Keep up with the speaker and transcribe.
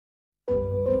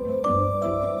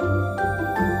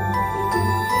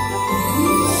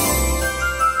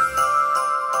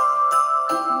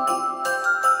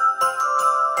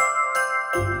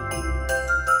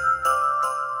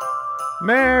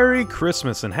Merry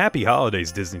Christmas and Happy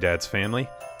Holidays, Disney Dads family.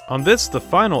 On this, the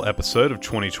final episode of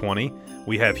 2020,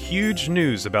 we have huge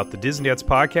news about the Disney Dads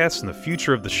podcast and the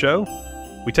future of the show.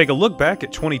 We take a look back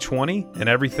at 2020 and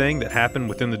everything that happened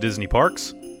within the Disney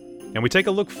parks. And we take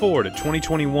a look forward at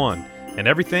 2021 and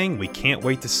everything we can't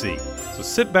wait to see. So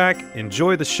sit back,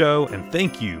 enjoy the show, and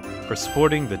thank you for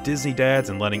supporting the Disney Dads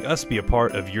and letting us be a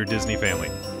part of your Disney family.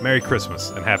 Merry Christmas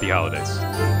and Happy Holidays.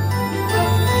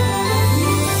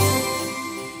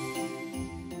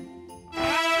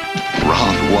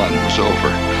 Round one was over.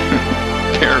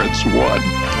 Parents won.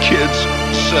 Kids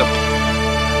sip.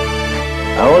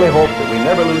 I only hope that we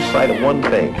never lose sight of one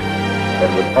thing, that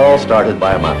it was all started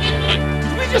by a mouse.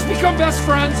 Did we just become best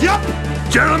friends? Yep!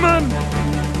 Gentlemen,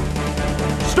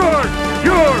 start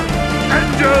your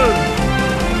engine!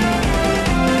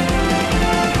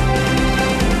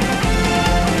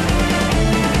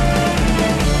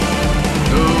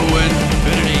 To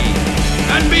infinity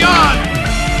and beyond!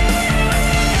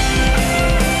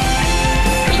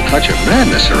 There's a touch of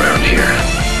madness around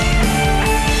here.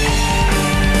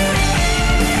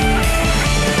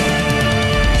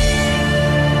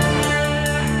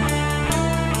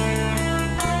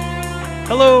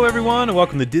 Hello, everyone, and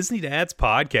welcome to Disney Dads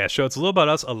Podcast Show. It's a little about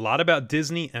us, a lot about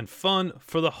Disney, and fun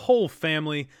for the whole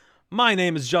family. My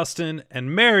name is Justin,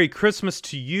 and Merry Christmas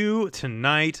to you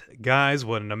tonight. Guys,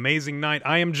 what an amazing night.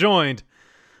 I am joined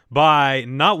by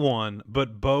not one,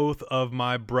 but both of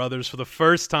my brothers for the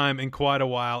first time in quite a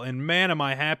while, and man, am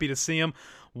I happy to see them.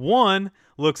 One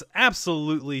looks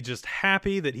absolutely just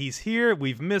happy that he's here.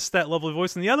 We've missed that lovely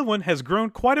voice. And the other one has grown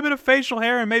quite a bit of facial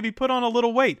hair and maybe put on a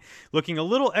little weight, looking a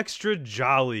little extra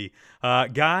jolly.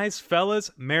 Guys, fellas,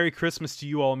 Merry Christmas to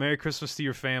you all. Merry Christmas to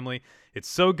your family. It's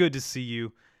so good to see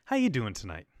you. How you doing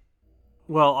tonight?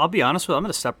 Well, I'll be honest with you. I'm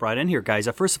going to step right in here, guys.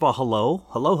 First of all,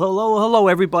 hello,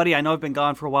 everybody. I know I've been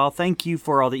gone for a while. Thank you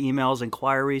for all the emails,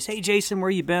 inquiries. Hey, Jason, where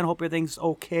you been? Hope everything's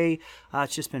okay.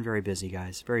 It's just been very busy,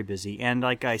 guys. Very busy. And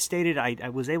like I stated, I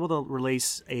was able to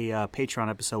release a Patreon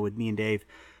episode with me and Dave.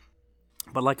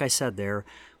 But like I said, there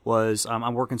was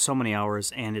I'm working so many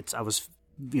hours, and I was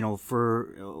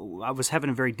having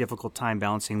a very difficult time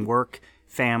balancing work,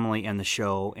 family, and the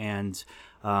show, and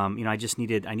I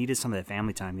needed some of that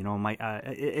family time.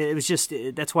 It was just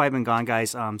that's why I've been gone,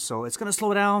 guys. So it's gonna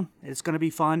slow down. It's gonna be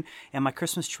fun. And my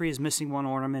Christmas tree is missing one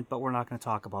ornament, but we're not gonna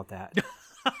talk about that.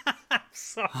 I'm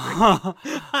sorry.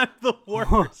 I'm the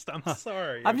worst. I'm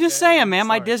sorry. I'm just saying, man.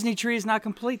 My Disney tree is not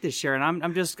complete this year, and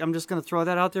I'm just gonna throw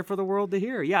that out there for the world to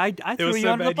hear. Yeah, I it threw was you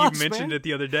so under the bad bus, you mentioned man. it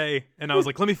the other day, and I was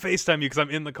like, let me FaceTime you because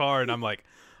I'm in the car, and I'm like,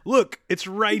 look, it's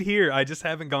right here. I just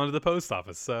haven't gone to the post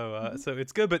office, so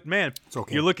it's good. But man, It's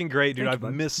okay. You're looking great, dude. Thank you,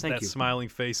 I've bud. missed Thank that you. smiling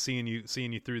face, seeing you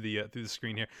through the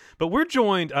screen here. But we're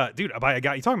joined, dude, by a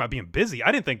guy. You talking about being busy?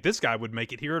 I didn't think this guy would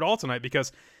make it here at all tonight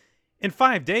because in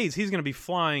 5 days he's going to be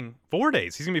flying. 4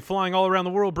 days he's going to be flying all around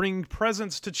the world, bringing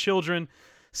presents to children.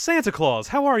 Santa Claus,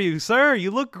 how are you, sir? You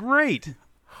look great.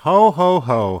 Ho, ho,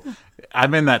 ho.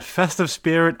 I'm in that festive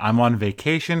spirit. I'm on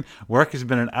vacation. Work has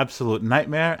been an absolute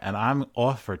nightmare, and I'm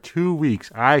off for 2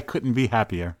 weeks. I couldn't be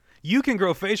happier. You can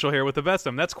grow facial hair with the best of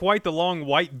them. That's quite the long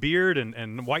white beard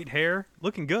and white hair.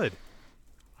 Looking good.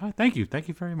 Thank you. Thank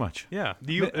you very much. Yeah.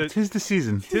 Tis the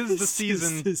season. Tis the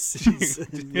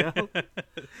season Yeah.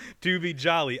 to be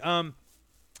jolly.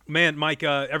 Man, Mike,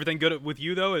 everything good with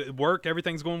you, though? At work,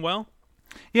 everything's going well?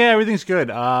 Yeah, everything's good.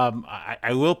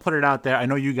 I will put it out there. I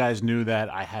know you guys knew that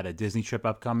I had a Disney trip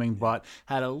upcoming, but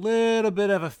had a little bit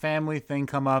of a family thing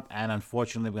come up, and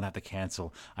unfortunately, we're going to have to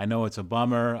cancel. I know it's a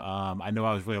bummer. I know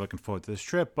I was really looking forward to this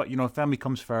trip, but, family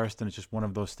comes first, and it's just one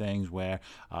of those things where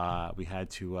we had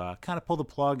to kind of pull the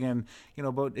plug, and,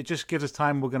 but it just gives us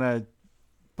time. We're going to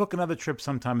book another trip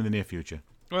sometime in the near future.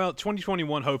 Well,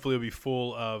 2021 hopefully will be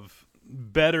full of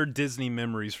better Disney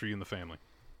memories for you and the family.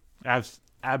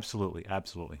 Absolutely.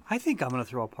 I think I'm going to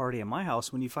throw a party at my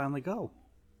house when you finally go.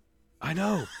 I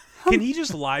know. Can he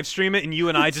just live stream it and you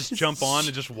and I just jump on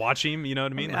and just watch him? You know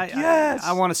what I mean? Yes.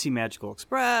 I want to see Magical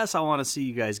Express. I want to see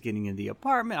you guys getting in the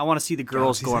apartment. I want to see the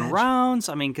girls going rounds.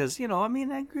 I mean, because,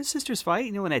 sisters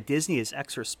fight. And at Disney is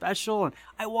extra special. And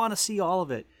I want to see all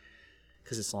of it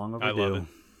because it's long overdue. I love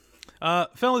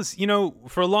it. Fellas,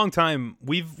 for a long time,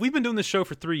 we've been doing this show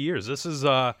for 3 years.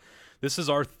 This is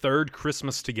our third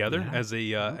Christmas together as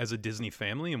a Disney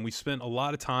family, and we spent a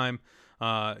lot of time,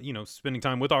 spending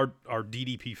time with our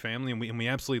DDP family, and we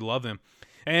absolutely love them.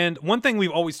 And one thing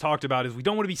we've always talked about is we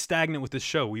don't want to be stagnant with this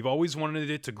show. We've always wanted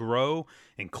it to grow,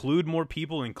 include more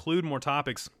people, include more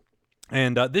topics.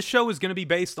 And this show is going to be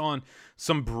based on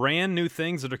some brand new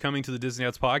things that are coming to the Disney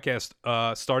Dads podcast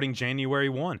starting January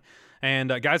 1.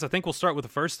 And guys, I think we'll start with the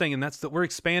first thing, and that's that we're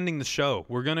expanding the show.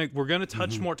 We're gonna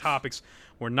touch more topics.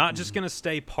 We're not just gonna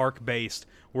stay park based.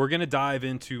 We're gonna dive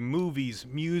into movies,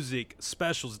 music,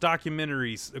 specials,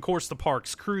 documentaries, of course, the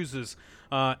parks, cruises,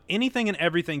 anything and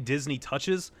everything Disney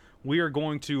touches. We are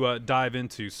going to dive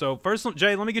into. So first,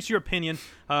 Jay, let me get your opinion.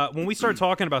 When we start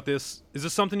talking about this, is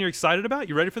this something you're excited about?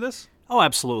 You ready for this? Oh,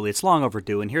 absolutely. It's long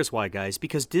overdue, and here's why, guys.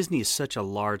 Because Disney is such a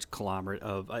large conglomerate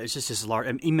of, it's just this large,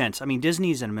 immense. I mean,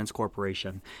 Disney is an immense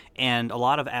corporation, and a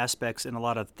lot of aspects and a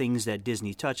lot of things that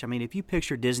Disney touch. I mean, if you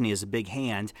picture Disney as a big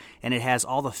hand, and it has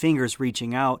all the fingers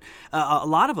reaching out, a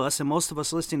lot of us, and most of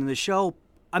us listening to the show,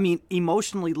 I mean,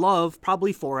 emotionally love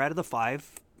probably 4 out of the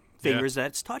 5 fingers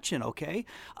that's touching, okay?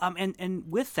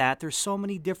 And with that, there's so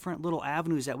many different little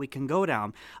avenues that we can go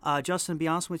down. Justin, to be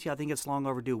honest with you, I think it's long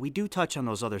overdue. We do touch on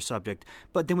those other subjects,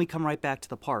 but then we come right back to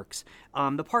the parks.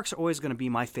 The parks are always going to be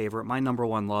my favorite, my number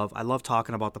one love. I love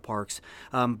talking about the parks,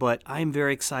 but I'm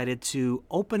very excited to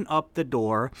open up the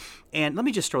door. And let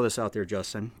me just throw this out there,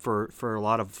 Justin, for a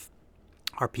lot of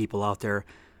our people out there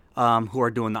who are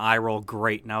doing the eye roll.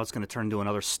 Great. Now it's going to turn into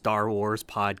another Star Wars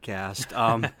podcast.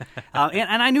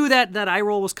 And I knew that eye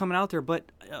roll was coming out there, but,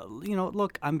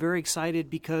 look, I'm very excited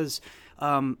because,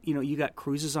 you got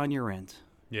cruises on your end.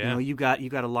 Yeah. You got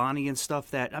Alani and stuff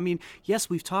that, I mean, yes,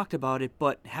 we've talked about it,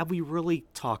 but have we really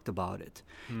talked about it?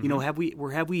 Mm-hmm.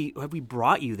 Have we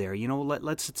brought you there?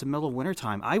 It's the middle of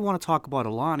wintertime. I want to talk about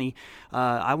Alani.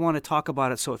 I want to talk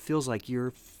about it so it feels like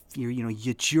your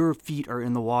feet are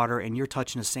in the water and you're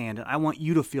touching the sand, and I want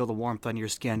you to feel the warmth on your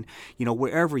skin,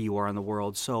 wherever you are in the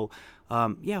world. So,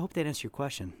 I hope that answers your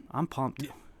question. I'm pumped.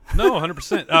 No,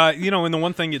 100%. And the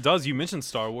one thing it does, you mentioned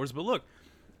Star Wars, but look,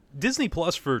 Disney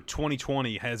Plus for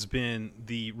 2020 has been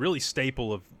the really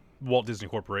staple of Walt Disney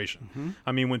Corporation. Mm-hmm.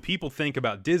 I mean, when people think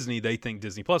about Disney, they think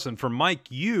Disney Plus. And for Mike,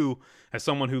 you, as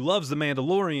someone who loves The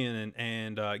Mandalorian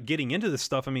and getting into this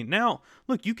stuff, I mean, now,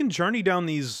 look, you can journey down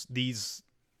these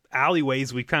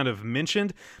alleyways we've kind of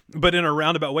mentioned, but in a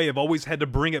roundabout way, I've always had to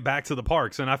bring it back to the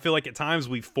parks. And I feel like at times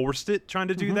we forced it trying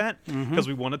to do that because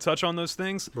we want to touch on those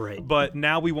things. Right. But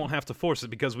now we won't have to force it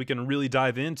because we can really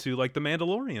dive into like The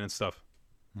Mandalorian and stuff.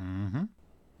 Mm-hmm.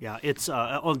 Yeah, it's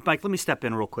Mike, let me step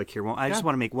in real quick here. I just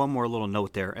want to make one more little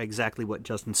note there. Exactly what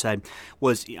Justin said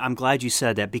was, I'm glad you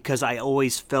said that, because I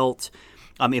always felt,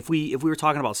 if we were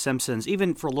talking about Simpsons,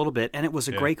 even for a little bit, and it was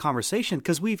a great conversation,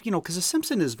 because because The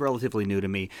Simpsons is relatively new to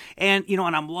me, and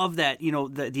and I love that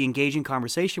the engaging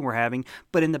conversation we're having.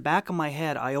 But in the back of my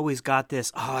head, I always got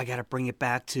this. I got to bring it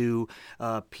back to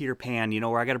Peter Pan,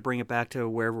 or I got to bring it back to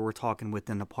wherever we're talking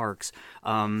within the parks.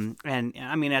 And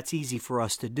I mean that's easy for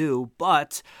us to do,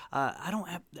 but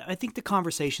I think the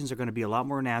conversations are going to be a lot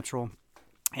more natural.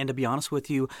 And to be honest with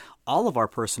you, all of our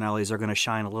personalities are going to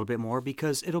shine a little bit more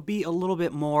because it'll be a little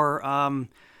bit more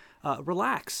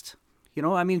relaxed.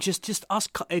 I mean, just us.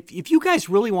 If you guys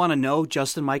really want to know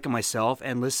Justin, Mike, and myself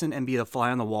and listen and be the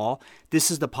fly on the wall, this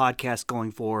is the podcast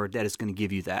going forward that is going to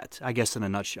give you that, I guess, in a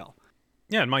nutshell.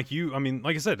 Yeah, and Mike,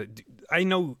 like I said, I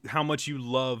know how much you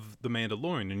love The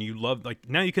Mandalorian, and you love,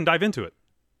 now you can dive into it.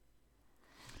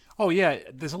 Oh, yeah.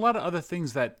 There's a lot of other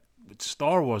things that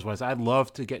Star Wars was. I'd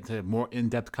love to get into more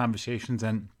in-depth conversations,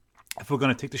 and if we're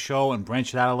going to take the show and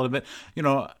branch it out a little bit,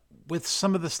 with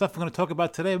some of the stuff we're going to talk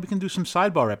about today, we can do some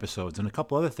sidebar episodes and a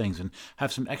couple other things and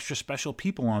have some extra special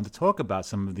people on to talk about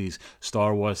some of these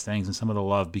Star Wars things and some of the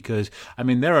love, because, I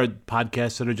mean, there are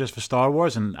podcasts that are just for Star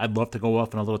Wars, and I'd love to go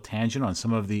off on a little tangent on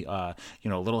some of the,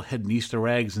 little hidden Easter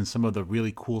eggs and some of the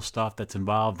really cool stuff that's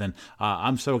involved, and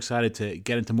I'm so excited to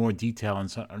get into more detail on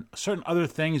certain other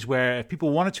things where if people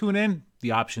want to tune in, the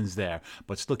options there,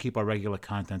 but still keep our regular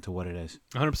content to what it is.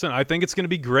 100%. I think it's going to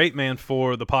be great, man,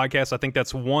 for the podcast. I think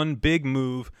that's one big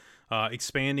move,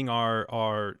 expanding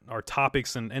our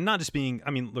topics and not just being,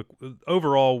 look,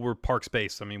 overall we're parks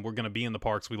based. I mean, we're going to be in the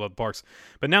parks. We love the parks.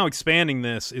 But now expanding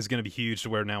this is going to be huge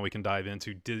to where now we can dive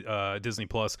into Disney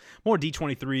Plus, more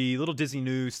D23, little Disney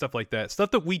news, stuff like that. Stuff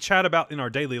that we chat about in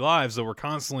our daily lives that we're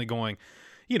constantly going,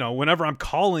 whenever I'm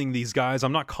calling these guys,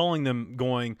 I'm not calling them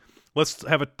going, let's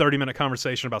have a 30-minute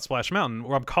conversation about Splash Mountain,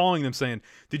 or I'm calling them saying,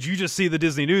 did you just see the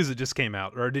Disney news that just came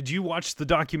out? Or did you watch the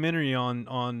documentary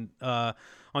on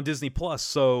Disney Plus?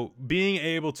 So being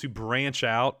able to branch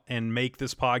out and make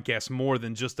this podcast more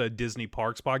than just a Disney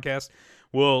Parks podcast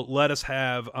will let us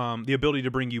have the ability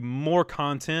to bring you more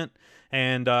content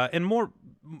and more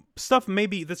stuff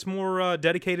maybe that's more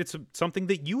dedicated to something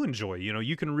that you enjoy.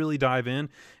 You can really dive in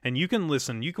and you can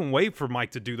listen. You can wait for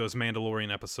Mike to do those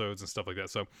Mandalorian episodes and stuff like that.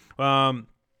 So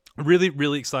really,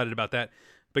 really excited about that.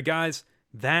 But guys,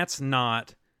 that's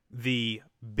not the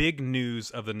big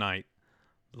news of the night.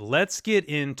 let's get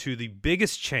into the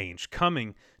biggest change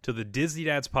coming to the Disney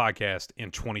Dads podcast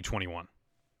in 2021.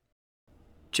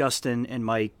 Justin and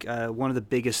Mike, one of the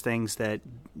biggest things that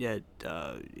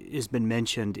has been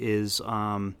mentioned is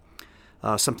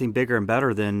something bigger and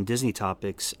better than Disney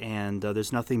topics, and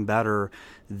there's nothing better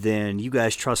than you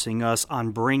guys trusting us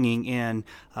on bringing in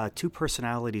two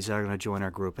personalities that are going to join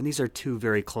our group, and these are two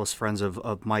very close friends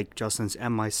of Mike, Justin's,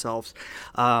 and myself.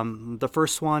 The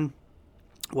first one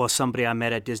was somebody I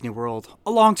met at Disney World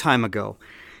a long time ago,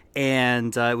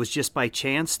 and it was just by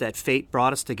chance that fate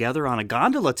brought us together on a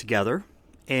gondola together.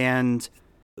 And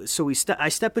so I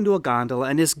step into a gondola,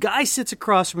 and this guy sits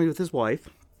across from me with his wife.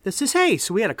 This is, hey,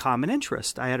 so we had a common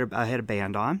interest. I had a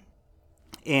band on,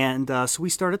 and so we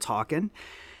started talking,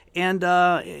 and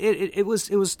it was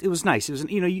nice. It was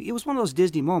it was one of those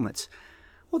Disney moments.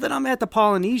 Well, then I'm at the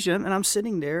Polynesian, and I'm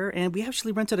sitting there, and we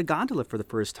actually rented a gondola for the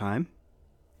first time,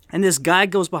 and this guy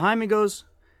goes behind me, and goes,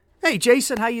 "Hey,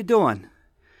 Jason, how you doing?"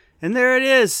 And there it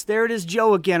is,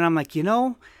 Joe again. I'm like,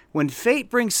 when fate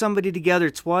brings somebody together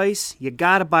twice, you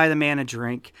gotta buy the man a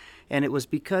drink. And it was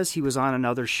because he was on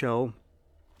another show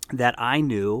that I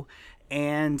knew.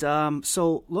 And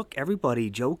so, look, everybody,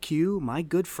 Joe Q, my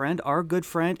good friend, our good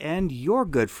friend, and your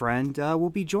good friend will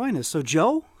be joining us. So,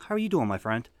 Joe, how are you doing, my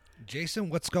friend? Jason,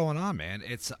 what's going on, man?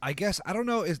 I guess, I don't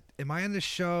know, am I on the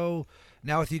show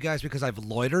now with you guys because I've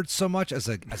loitered so much as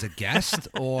a guest?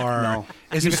 Or No,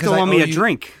 is you it still owe me a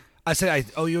drink. I said I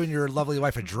owe you and your lovely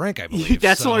wife a drink, I believe.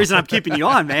 That's the only reason I'm keeping you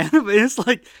on, man. It's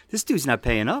like, this dude's not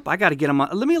paying up. I got to get him on.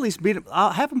 Let me at least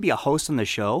I'll have him be a host on the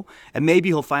show, and maybe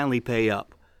he'll finally pay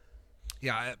up.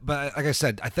 Yeah, but like I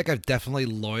said, I think I've definitely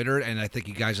loitered, and I think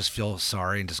you guys just feel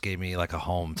sorry and just gave me like a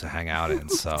home to hang out in.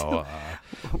 So,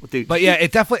 Dude. but yeah,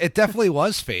 it definitely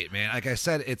was fate, man. Like I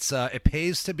said, it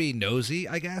pays to be nosy,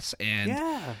 I guess. And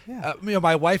yeah.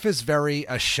 my wife is very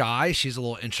shy. She's a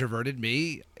little introverted.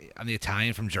 Me, I'm the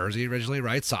Italian from Jersey originally,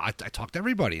 right? So I talk to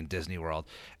everybody in Disney World,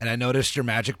 and I noticed your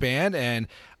magic band, and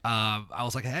I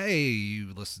was like, hey,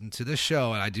 you listen to this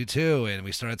show, and I do too. And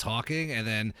we started talking, and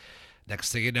then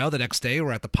next thing you know, the next day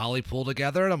we're at the Poly Pool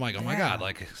together, and I'm like, oh my God.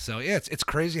 So yeah, it's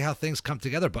crazy how things come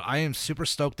together, but I am super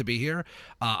stoked to be here.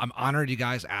 I'm honored you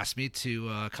guys asked me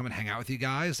to come and hang out with you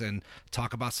guys and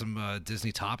talk about some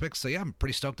Disney topics. So yeah, I'm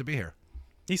pretty stoked to be here.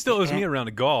 He still owes me a round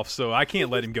of golf, so I can't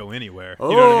let him go anywhere. Oh,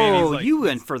 you know what I mean? He's like, you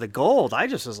went for the gold. I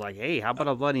just was like, hey, how about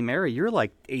a Bloody Mary? You're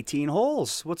like 18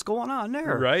 holes. What's going on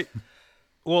there? Right?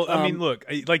 Well, I mean, look,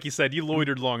 like you said, you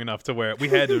loitered long enough to where we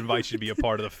had to invite you to be a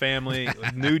part of the family,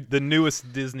 the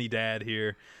newest Disney dad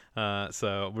here.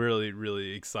 So really,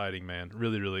 really exciting, man.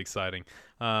 Really, really exciting.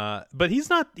 But he's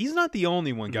not the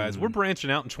only one, guys. We're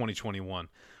branching out in 2021.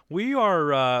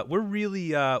 We're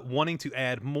really wanting to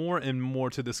add more and more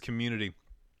to this community.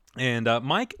 And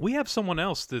Mike, we have someone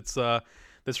else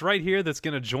that's right here that's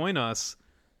going to join us.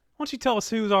 Why don't you tell us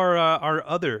who's our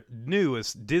other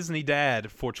newest Disney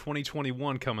dad for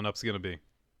 2021 coming up is going to be?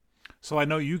 So I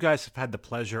know you guys have had the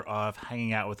pleasure of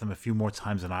hanging out with him a few more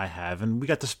times than I have, and we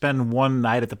got to spend one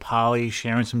night at the Poly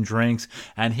sharing some drinks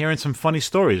and hearing some funny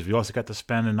stories. We also got to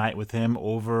spend a night with him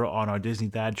over on our Disney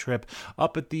Dad trip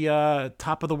up at the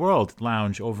Top of the World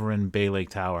Lounge over in Bay Lake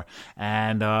Tower.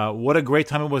 And what a great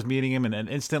time it was meeting him, and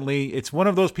instantly, it's one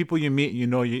of those people you meet,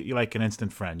 you're like an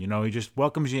instant friend. He just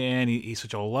welcomes you in. He's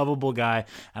such a lovable guy,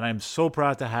 and I'm so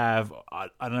proud to have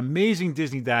an amazing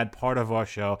Disney Dad part of our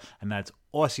show, and that's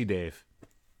Aussie Dave.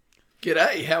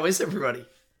 G'day, how is everybody?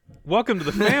 Welcome to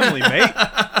the family, mate.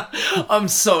 I'm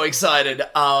so excited.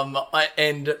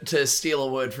 And to steal a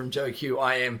word from Joe Q,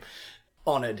 I am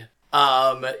honored.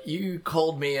 You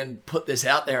called me and put this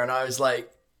out there, and I was like,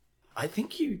 I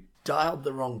think you dialed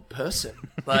the wrong person.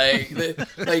 I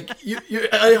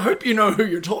hope you know who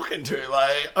you're talking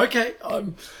to. Okay,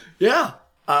 yeah.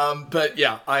 But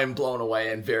yeah, I am blown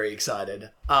away and very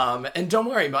excited. And don't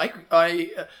worry, Mike,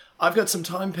 I've got some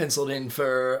time penciled in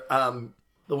for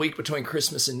the week between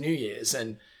Christmas and New Year's,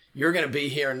 and you're going to be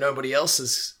here and nobody else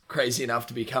is crazy enough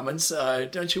to be coming, so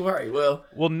don't you worry. Well,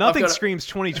 nothing screams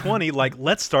 2020 like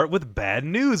let's start with bad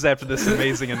news after this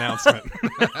amazing announcement.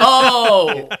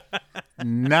 Oh!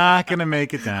 Not going to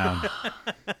make it down.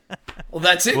 Well,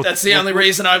 that's it. That's the only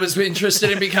reason I was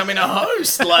interested in becoming a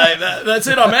host. That's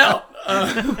it. I'm out.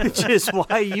 Which is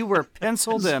why you were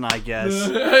penciled in, I guess.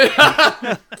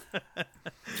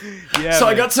 Yeah, so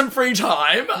man. I got some free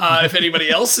time. If anybody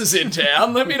else is in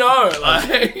town, let me know.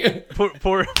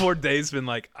 Poor Dave's been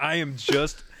like, I am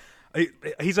just.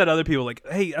 He's had other people like,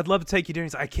 hey, I'd love to take you dinner.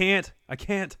 He's like, I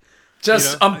can't.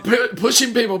 I'm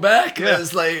pushing people back. Yeah.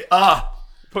 It's like,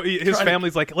 His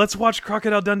family's like, let's watch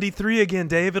Crocodile Dundee 3 again,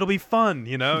 Dave. It'll be fun.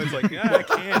 It's like, I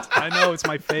can't. I know it's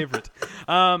my favorite.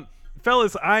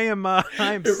 Fellas,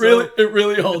 it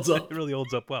really holds up. It really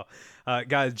holds up well.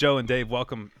 Guys, Joe and Dave,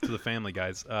 welcome to the family,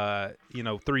 guys.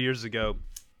 3 years ago,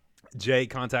 Jay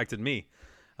contacted me,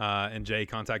 and Jay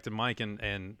contacted Mike,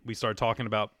 and we started talking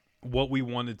about what we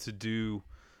wanted to do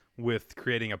with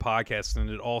creating a podcast, and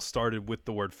it all started with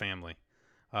the word family.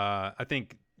 I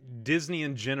think Disney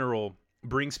in general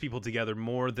brings people together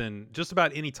more than just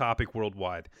about any topic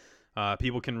worldwide.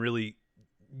 People can really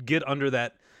get under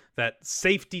that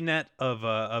safety net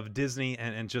of Disney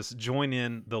and just join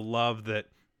in the love that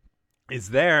is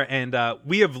there. And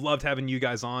we have loved having you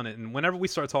guys on it. And whenever we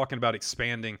start talking about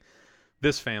expanding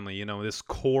this family, this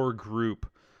core group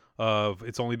of,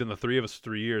 it's only been the three of us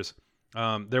 3 years.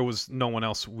 There was no one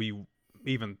else we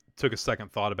even took a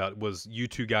second thought about. It was you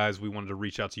two guys. We wanted to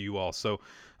reach out to you all. So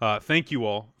thank you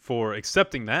all for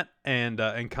accepting that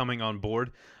and coming on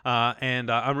board.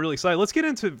 And I'm really excited. Let's get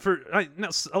into now,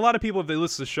 a lot of people, if they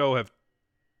listen to the show, have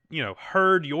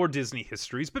heard your Disney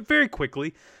histories, but very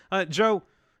quickly, Joe,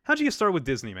 how'd you get started with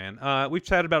Disney, man? We've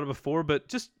chatted about it before, but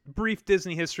just brief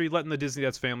Disney history, letting the Disney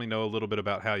Dads family know a little bit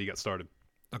about how you got started.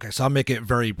 Okay, so I'll make it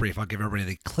very brief. I'll give everybody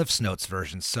the Cliff's Notes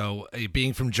version. So,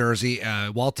 being from Jersey,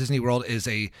 Walt Disney World is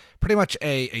pretty much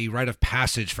a rite of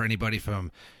passage for anybody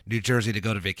from New Jersey to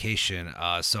go to vacation.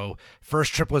 So,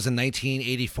 first trip was in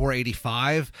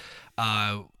 1984-85.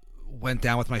 Went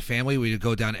down with my family. We would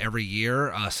go down every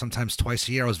year, sometimes twice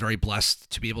a year. I was very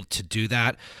blessed to be able to do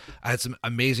that. I had some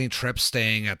amazing trips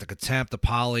staying at the Contempt, the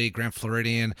Poly, Grand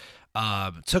Floridian.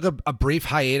 Took a brief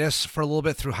hiatus for a little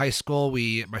bit through high school.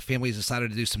 My family decided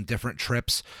to do some different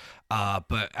trips.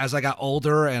 But as I got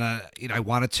older and I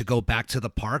wanted to go back to the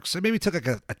parks, I maybe took like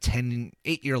a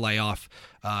 8-year layoff,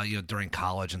 during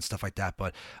college and stuff like that.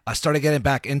 But I started getting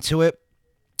back into it.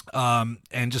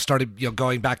 And just started,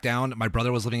 going back down. My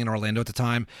brother was living in Orlando at the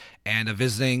time and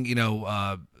visiting,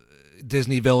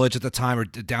 Disney Village at the time, or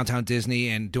downtown Disney,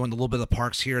 and doing a little bit of the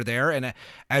parks here or there. And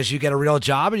as you get a real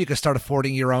job and you can start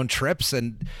affording your own trips,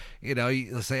 and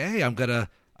you say, hey, I'm gonna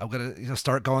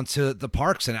start going to the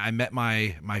parks. And I met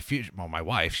my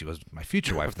wife. She was my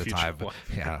future wife at the time.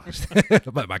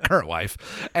 But my current wife.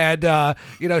 And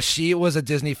she was a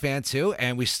Disney fan too.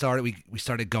 And we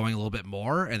started going a little bit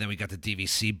more, and then we got the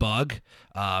DVC bug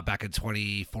back in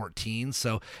 2014.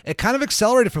 So it kind of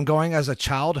accelerated from going as a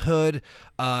childhood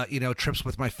trips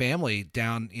with my family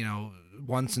down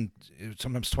once and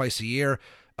sometimes twice a year,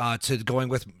 to going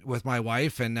with my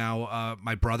wife, and now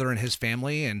my brother and his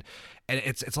family, and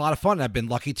it's a lot of fun. I've been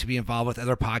lucky to be involved with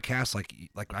other podcasts,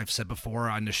 like I've said before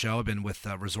on the show. I've been with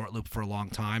Resort Loop for a long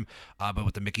time, but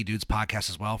with the Mickey Dudes podcast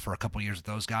as well for a couple years with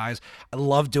those guys. I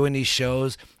love doing these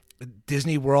shows.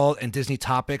 Disney World and Disney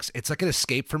topics, it's like an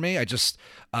escape for me. It's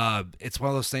one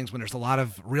of those things when there's a lot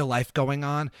of real life going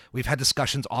on. We've had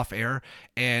discussions off air,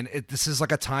 and this is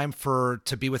like a time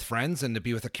to be with friends and to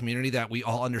be with a community that we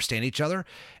all understand each other.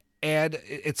 And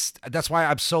that's why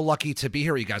I'm so lucky to be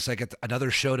here with you guys. I get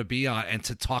another show to be on and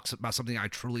to talk about something I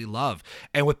truly love,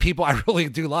 and with people I really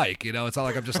do like. It's not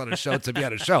like I'm just on a show to be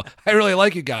on a show. I really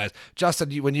like you guys.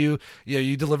 Justin, when you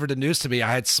delivered the news to me,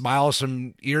 I had smiles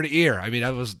from ear to ear. I mean,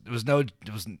 it was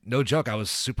no joke. I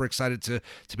was super excited to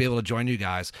be able to join you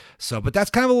guys. So, but that's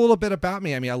kind of a little bit about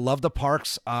me. I mean, I love the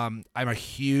parks. I'm a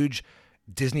huge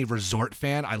Disney resort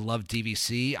fan. I love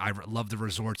DVC. I love the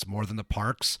resorts more than the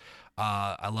parks.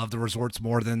 I love the resorts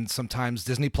more than sometimes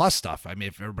Disney Plus stuff. I mean,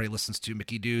 if everybody listens to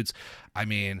Mickey Dudes, I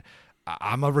mean,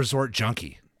 I'm a resort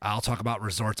junkie. I'll talk about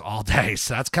resorts all day.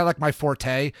 So that's kind of like my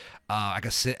forte. I can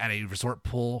sit at a resort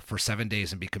pool for 7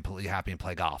 days and be completely happy and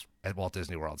play golf at Walt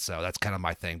Disney World. So that's kind of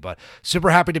my thing. But super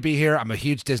happy to be here. I'm a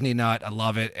huge Disney nut. I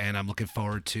love it, and I'm looking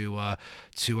forward to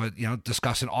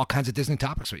discussing all kinds of Disney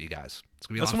topics with you guys. It's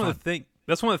gonna be a lot of fun.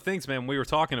 That's one of the things, man. We were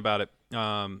talking about it.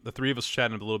 The three of us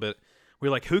chatting a little bit. We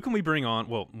were like, who can we bring on?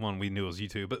 Well, one, we knew it was you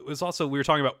two, but it was also, we were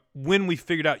talking about when we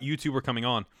figured out you two were coming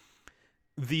on,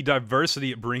 the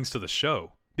diversity it brings to the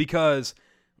show. Because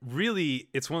really,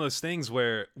 it's one of those things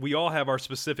where we all have our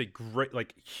specific, great,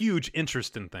 huge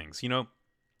interest in things,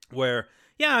 where,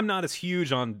 yeah, I'm not as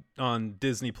huge on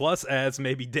Disney Plus as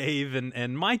maybe Dave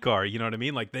and Mike are, you know what I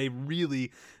mean? Like, they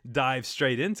really dive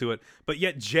straight into it. But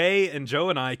yet Jay and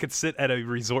Joe and I could sit at a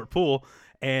resort pool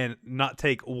and not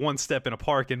take one step in a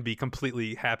park and be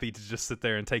completely happy to just sit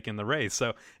there and take in the race.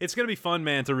 So it's going to be fun,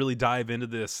 man, to really dive into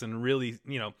this and really,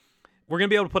 we're going to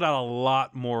be able to put out a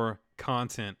lot more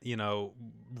content,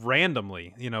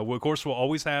 randomly. Of course, we'll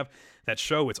always have that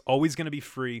show. It's always going to be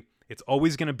free. It's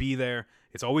always going to be there.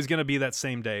 It's always going to be that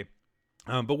same day.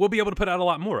 But we'll be able to put out a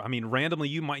lot more. I mean, randomly,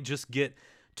 you might just get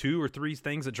 2 or 3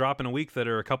 things that drop in a week that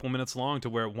are a couple minutes long, to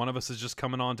where one of us is just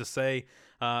coming on to say,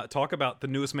 talk about the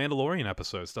newest Mandalorian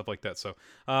episode, stuff like that. So,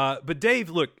 but Dave,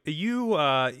 look, you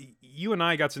and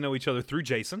I got to know each other through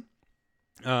Jason.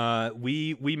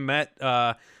 We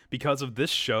met because of this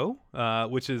show,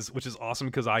 which is awesome,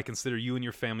 because I consider you and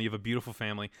your family, you have a beautiful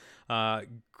family,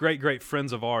 great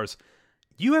friends of ours.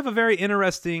 You have a very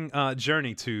interesting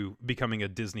journey to becoming a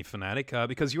Disney fanatic,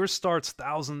 because yours starts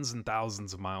thousands and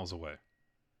thousands of miles away.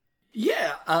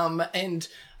 Yeah, and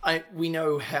we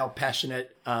know how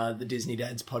passionate the Disney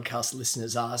Dads podcast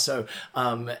listeners are. So,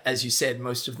 as you said,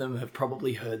 most of them have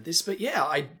probably heard this. But yeah,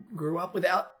 I grew up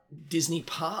without Disney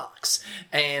parks,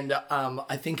 and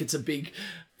I think it's a big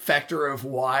factor of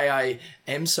why I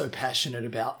am so passionate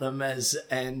about them,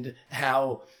 and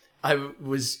how I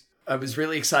was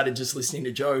really excited just listening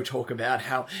to Joe talk about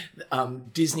how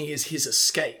Disney is his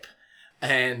escape,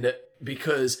 and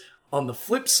because on the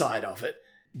flip side of it,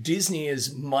 Disney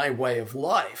is my way of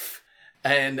life.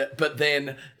 But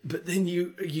then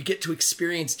you get to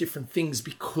experience different things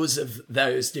because of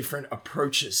those different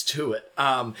approaches to it.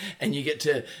 And you get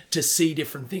to see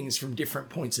different things from different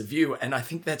points of view. And I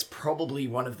think that's probably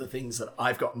one of the things that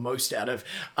I've got most out of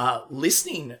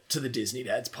listening to the Disney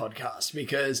Dads podcast,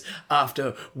 because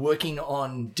after working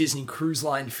on Disney Cruise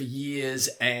Line for years,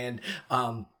 and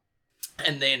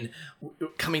then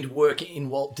coming to work in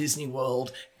Walt Disney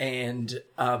World, and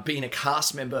being a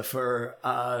cast member for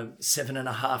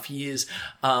 7.5 years,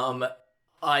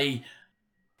 I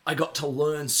got to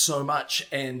learn so much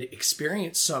and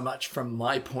experience so much from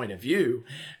my point of view.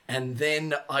 And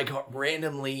then I got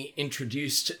randomly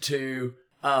introduced to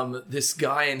this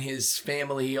guy and his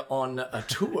family on a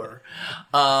tour.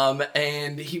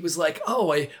 And he was like,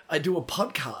 "Oh, I do a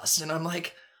podcast." And I'm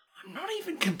like, I'm not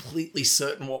even completely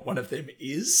certain what one of them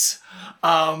is.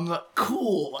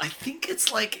 Cool. I think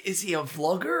it's like, is he a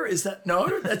vlogger? Is that,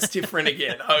 no, that's different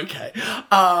again. Okay.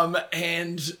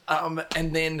 And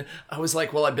then I was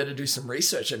like, well, I better do some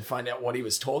research and find out what he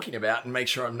was talking about and make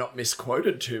sure I'm not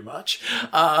misquoted too much.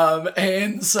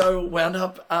 And so wound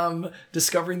up,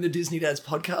 discovering the Disney Dads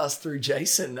podcast through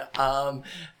Jason.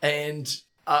 And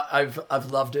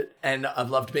I've loved it, and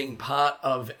I've loved being part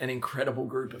of an incredible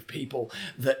group of people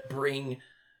that bring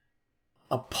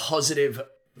a positive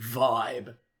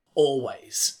vibe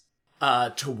always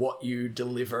to what you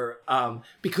deliver,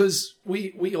 because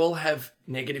we all have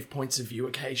negative points of view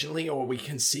occasionally, or we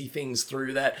can see things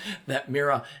through that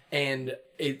mirror, and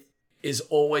it is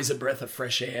always a breath of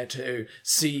fresh air to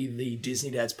see the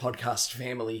Disney Dads podcast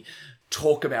family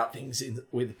talk about things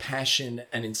with passion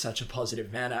and in such a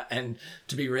positive manner. And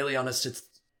to be really honest,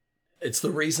 it's the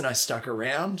reason I stuck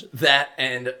around, that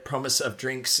and promise of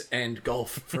drinks and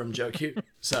golf from Joe Q.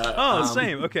 So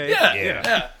same. Okay.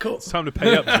 Yeah, cool. It's time to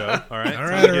pay up, Joe. All right. All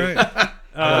right.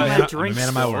 I'm a man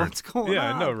of my word. What's going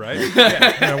Yeah, on? I know, right?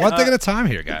 Yeah, one thing at a time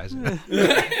here, guys.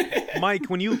 Mike,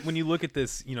 when you look at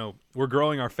this, we're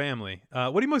growing our family.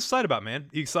 What are you most excited about, man?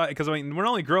 You excited because we're not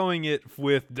only growing it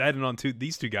with adding on to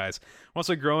these two guys, we're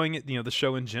also growing it. The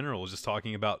show in general is just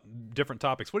talking about different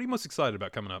topics. What are you most excited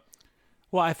about coming up?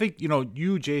 Well, I think,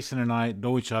 you, Jason, and I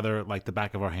know each other like the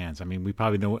back of our hands. I mean, we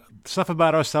probably know stuff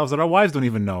about ourselves that our wives don't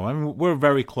even know. I mean, we're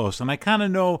very close. And I kind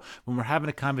of know when we're having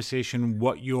a conversation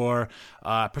what your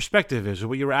perspective is, or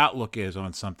what your outlook is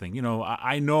on something.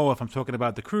 I know if I'm talking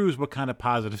about the cruise, what kind of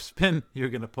positive spin you're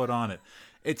going to put on it.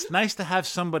 It's nice to have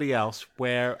somebody else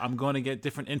where I'm going to get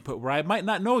different input, where I might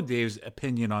not know Dave's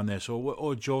opinion on this,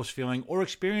 or Joe's feeling or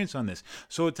experience on this.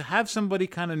 So to have somebody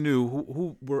kind of new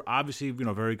who we're obviously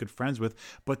very good friends with,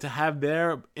 but to have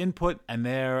their input and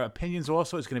their opinions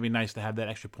also, is going to be nice to have that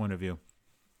extra point of view.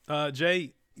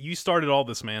 Jay, you started all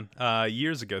this, man, 3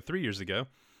 years ago.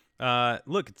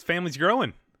 Look, family's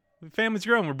growing. Family's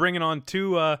growing. We're bringing on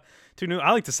two new.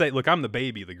 I like to say, look, I'm the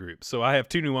baby of the group, so I have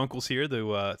two new uncles here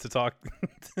to talk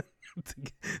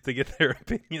to get their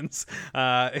opinions.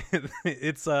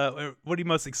 It's what are you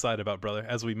most excited about, brother,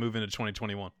 as we move into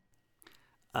 2021?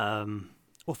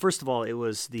 Well, first of all, it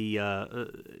was the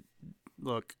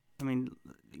look. I mean,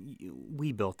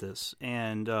 we built this,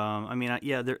 and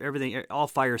everything. All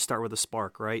fires start with a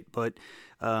spark, right? But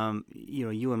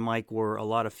you and Mike were a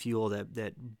lot of fuel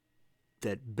that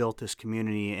built this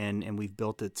community, and we've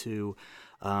built it to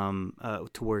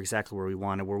exactly where we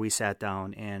wanted, where we sat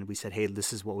down and we said, hey,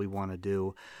 this is what we want to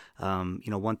do.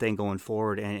 One thing going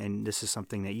forward, and this is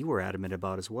something that you were adamant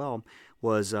about as well,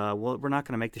 was, we're not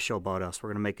going to make the show about us. We're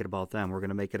going to make it about them. We're going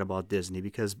to make it about Disney,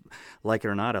 because, like it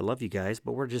or not, I love you guys,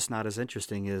 but we're just not as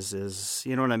interesting as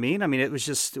you know what I mean? I mean, it was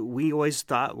just, we always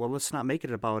thought, well, let's not make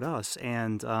it about us.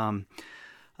 And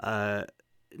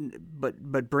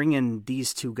bringing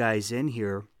these two guys in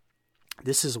here,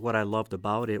 this is what I loved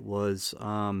about it was,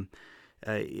 I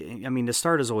mean, the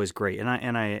start is always great, and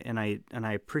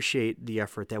I appreciate the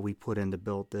effort that we put in to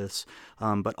build this.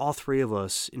 But all three of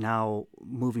us now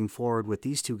moving forward with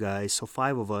these two guys, so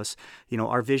 5 of us,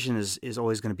 our vision is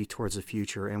always going to be towards the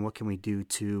future, and what can we do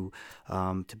to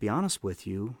be honest with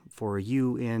you, for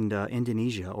you in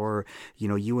Indonesia, or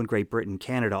you in Great Britain,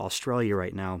 Canada, Australia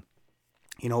right now.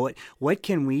 What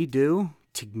can we do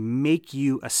to make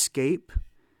you escape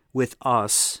with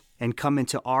us and come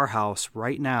into our house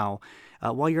right now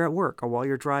while you're at work or while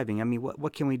you're driving? I mean,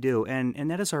 what can we do? And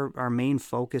that is our main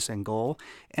focus and goal.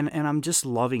 And I'm just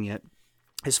loving it.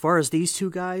 As far as these two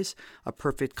guys, a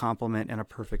perfect complement and a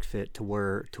perfect fit to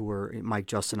where Mike,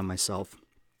 Justin, and myself.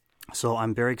 So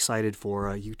I'm very excited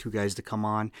for you two guys to come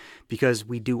on, because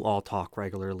we do all talk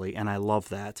regularly, and I love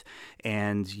that.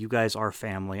 And you guys are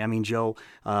family. I mean, Joe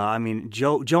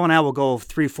and I will go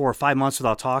 3, 4, 5 months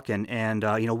without talking, and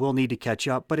we'll need to catch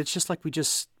up. But it's just like we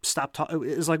just stopped.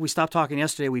 It's like we stopped talking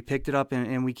yesterday. We picked it up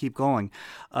and we keep going.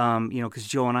 Because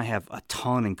Joe and I have a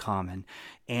ton in common.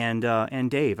 And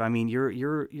Dave, I mean, you're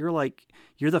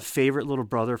the favorite little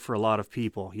brother for a lot of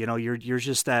people. You're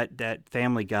just that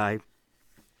family guy.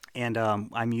 And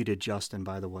I muted Justin,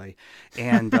 by the way.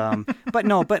 And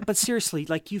but seriously,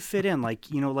 like, you fit in, like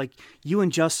you and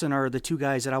Justin are the two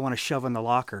guys that I want to shove in the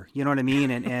locker. You know what I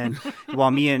mean? And while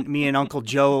me and Uncle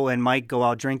Joe and Mike go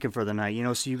out drinking for the night,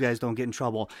 so you guys don't get in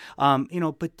trouble.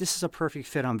 But this is a perfect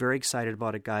fit. I'm very excited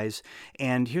about it, guys.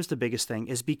 And here's the biggest thing: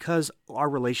 is because our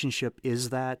relationship is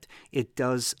that it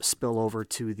does spill over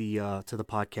to the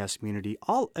podcast community,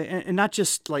 and not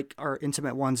just like our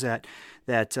intimate ones that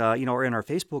are in our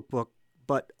Facebook book,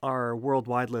 but our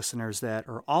worldwide listeners that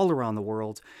are all around the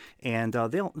world, and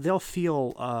they'll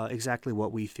feel exactly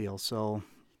what we feel. So,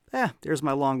 there's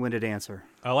my long-winded answer.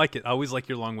 I like it. I always like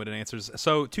your long-winded answers.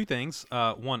 So 2 things.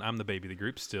 One, I'm the baby of the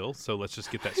group still, so let's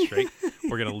just get that straight.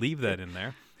 We're going to leave that in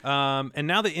there. And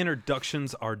now the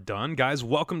introductions are done. Guys,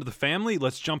 welcome to the family.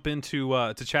 Let's jump into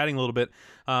to chatting a little bit.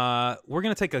 We're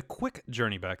going to take a quick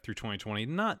journey back through 2020.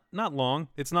 Not long.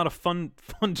 It's not a fun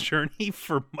journey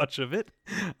for much of it.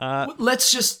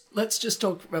 Let's just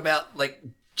talk about like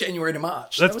January to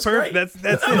March. That's perfect.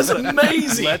 That was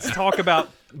amazing. Let's talk about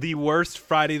the worst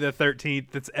Friday the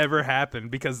 13th that's ever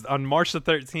happened, because on March the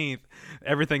 13th,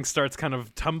 everything starts kind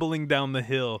of tumbling down the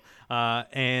hill,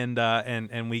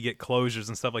 and we get closures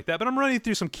and stuff like that. But I'm running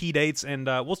through some key dates, and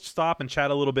we'll stop and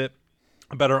chat a little bit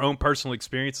about our own personal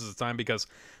experiences at the time, because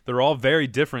they're all very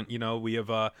different. We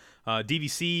have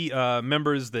DVC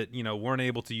members that weren't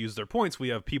able to use their points. We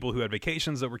have people who had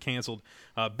vacations that were canceled,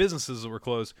 businesses that were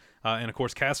closed, and of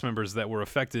course cast members that were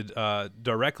affected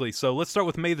directly. So let's start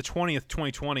with May the 20th,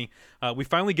 2020. We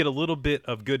finally get a little bit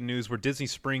of good news where Disney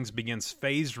Springs begins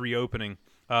phased reopening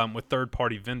with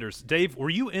third-party vendors. Dave, were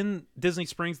you in Disney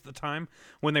Springs at the time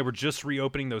when they were just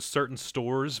reopening those certain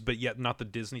stores, but yet not the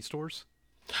Disney stores?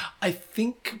 I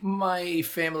think my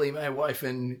family, my wife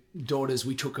and daughters,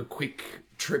 we took a quick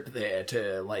trip there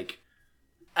to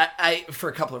I for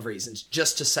a couple of reasons,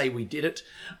 just to say we did it,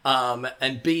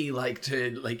 and B,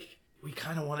 we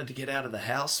kind of wanted to get out of the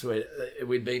house.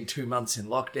 We'd been 2 months in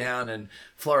lockdown, and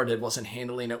Florida wasn't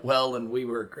handling it well, and we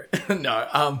were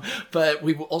but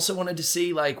we also wanted to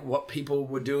see what people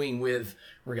were doing with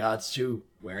regards to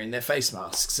wearing their face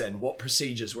masks and what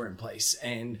procedures were in place,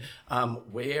 and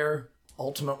where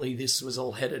ultimately this was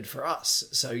all headed for us.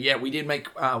 So yeah, we did make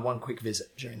one quick visit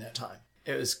during that time.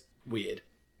 It was weird.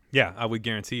 Yeah, I would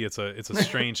guarantee it's a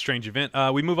strange event.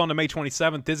 We move on to May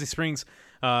 27th. Disney Springs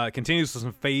continues with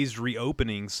some phased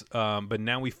reopenings, but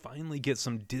now we finally get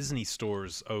some Disney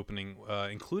stores opening,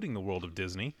 including the World of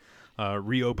Disney.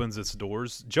 Reopens its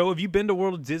doors. Joe, have you been to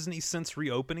World of Disney since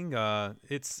reopening?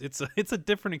 It's a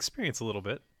different experience a little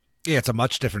bit. Yeah, it's a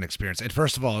much different experience. And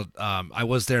first of all, I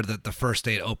was there the first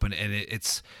day it opened, and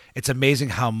it's amazing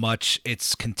how much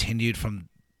it's continued from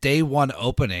day one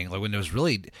opening. Like when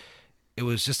it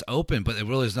was just open, but there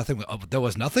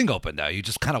was nothing open now. You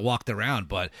just kind of walked around.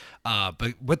 But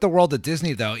with the World of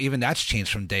Disney, though, even that's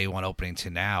changed from day one opening to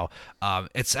now.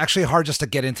 It's actually hard just to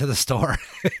get into the store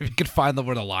if you can find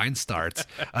where the line starts.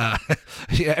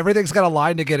 Everything's got a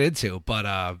line to get into. But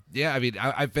I mean,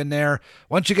 I've been there.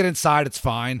 Once you get inside, it's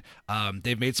fine.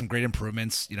 They've made some great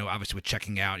improvements, obviously with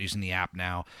checking out, using the app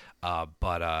now.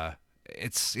 But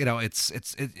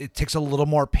it takes a little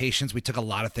more patience. We took a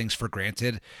lot of things for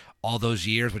granted all those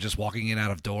years with just walking in and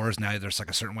out of doors. Now there's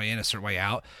a certain way in, a certain way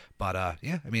out. But I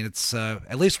mean, it's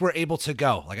at least we're able to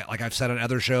go. Like I've said on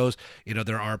other shows,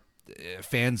 there are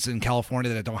fans in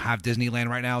California that don't have Disneyland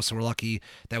right now. So we're lucky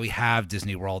that we have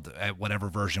Disney World at whatever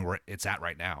version it's at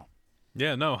right now.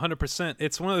 Yeah, no, 100%.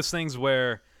 It's one of those things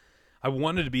where I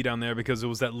wanted to be down there because it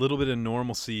was that little bit of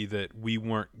normalcy that we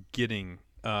weren't getting,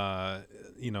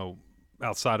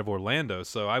 outside of Orlando.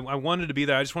 So I wanted to be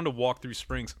there. I just wanted to walk through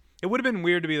Springs. It would have been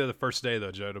weird to be there the first day,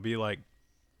 though, Joe, to be like,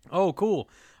 oh, cool.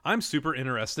 I'm super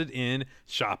interested in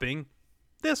shopping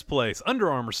this place,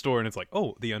 Under Armour store. And it's like,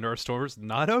 oh, the Under Armour store is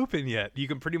not open yet. You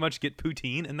can pretty much get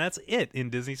poutine, and that's it in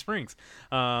Disney Springs.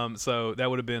 So that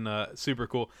would have been super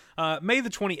cool. May the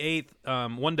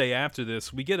 28th, one day after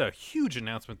this, we get a huge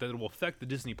announcement that it will affect the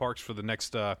Disney parks for the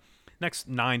next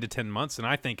 9 to 10 months, and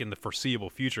I think in the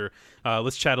foreseeable future.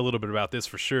 Let's chat a little bit about this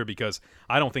for sure, because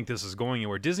I don't think this is going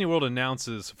anywhere. Disney World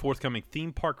announces forthcoming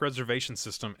theme park reservation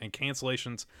system and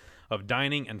cancellations of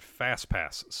dining and Fast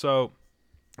Pass. So,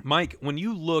 Mike, when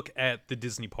you look at the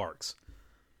Disney parks,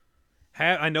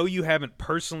 I know you haven't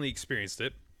personally experienced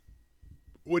it.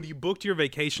 When you booked your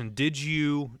vacation, did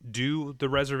you do the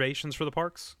reservations for the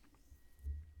parks?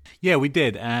 Yeah, we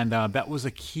did, and that was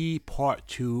a key part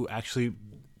to actually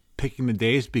picking the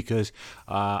days, because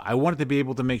I wanted to be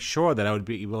able to make sure that I would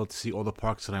be able to see all the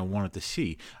parks that I wanted to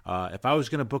see. If I was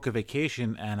going to book a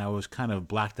vacation and I was kind of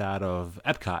blacked out of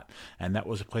Epcot, and that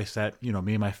was a place that me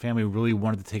and my family really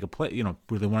wanted to take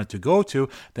really wanted to go to,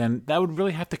 then that would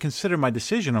really have to consider my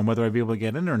decision on whether I'd be able to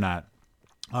get in or not.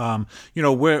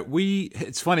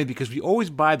 It's funny because we always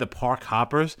buy the park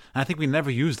hoppers, and I think we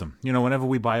never use them. Whenever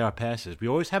we buy our passes, we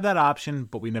always have that option,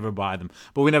 but we never buy them,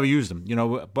 but we never use them.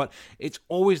 But it's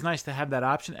always nice to have that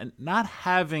option, and not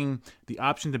having the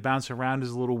option to bounce around is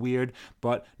a little weird.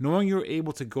 But knowing you're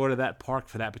able to go to that park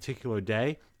for that particular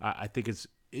day, I think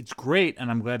it's great,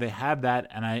 and I'm glad they have that,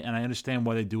 and I understand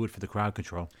why they do it for the crowd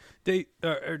control. Jay,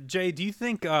 do you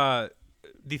think?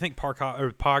 Do you think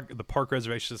the park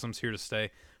reservation system's here to stay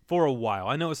for a while?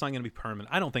 I know it's not going to be permanent.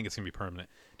 I don't think it's going to be permanent.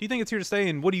 Do you think it's here to stay?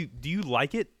 And do you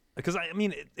like it? Because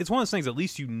it's one of those things. At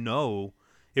least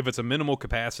if it's a minimal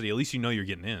capacity, at least you're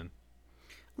getting in.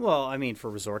 Well, for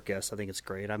resort guests, I think it's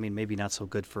great. Maybe not so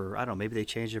good for, I don't know, maybe they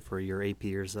change it for your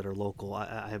APers that are local.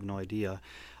 I have no idea.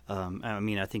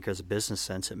 I think as a business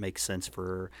sense, it makes sense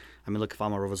for, look, if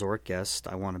I'm a resort guest,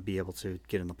 I want to be able to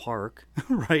get in the park,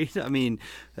 right?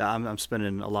 I'm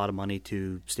spending a lot of money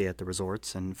to stay at the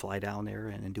resorts and fly down there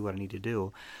and do what I need to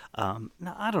do. No,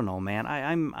 I don't know, man.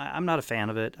 I'm not a fan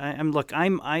of it. I'm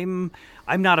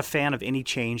not a fan of any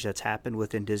change that's happened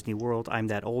within Disney World. I'm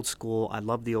that old school. I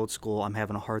love the old school. I'm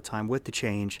having a hard time with the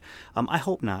change. I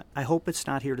hope not. I hope it's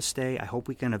not here to stay. I hope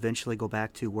we can eventually go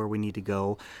back to where we need to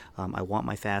go. I want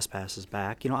my Fast Passes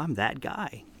back. I'm that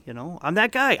guy. I'm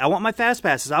that guy. I want my Fast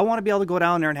Passes. I want to be able to go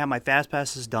down there and have my Fast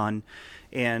Passes done.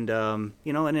 And,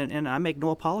 and I make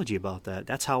no apology about that.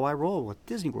 That's how I roll with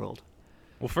Disney World.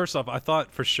 Well, first off, I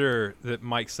thought for sure that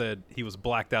Mike said he was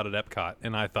blacked out at Epcot,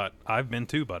 and I thought, I've been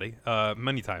too, buddy,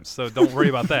 many times, so don't worry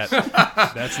about that.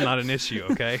 That's not an issue,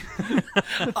 okay?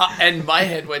 And my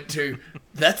head went to,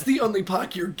 that's the only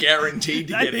park you're guaranteed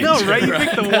to get into. No, right? You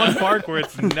picked the one park where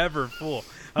it's never full.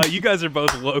 You guys are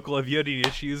both local. Have you had any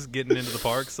issues getting into the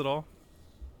parks at all?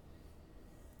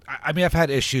 I've had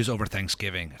issues over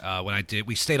Thanksgiving.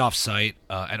 We stayed off site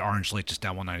at Orange Lake, just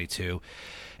down 192,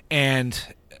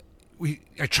 and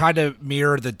I tried to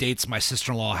mirror the dates my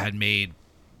sister-in-law had made,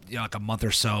 like a month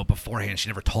or so beforehand. She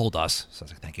never told us, so I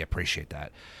was like, "Thank you, I appreciate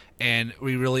that." And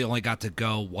we really only got to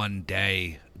go one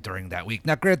day during that week.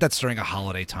 Now, granted, that's during a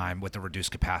holiday time with the reduced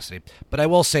capacity, but I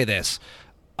will say this: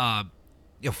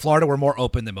 Florida, we're more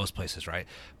open than most places, right?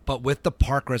 But with the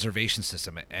park reservation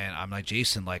system, and I'm like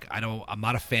Jason, I'm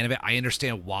not a fan of it. I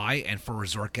understand why, and for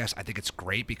resort guests, I think it's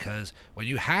great because when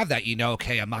you have that,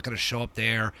 okay, I'm not going to show up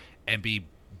there and be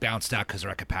bounced out because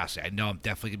they're at capacity. I know I'm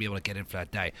definitely going to be able to get in for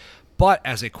that day. But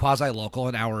as a quasi-local,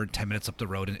 an hour and 10 minutes up the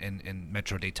road in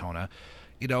Metro Daytona,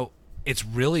 it's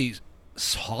really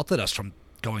halted us from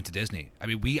going to Disney.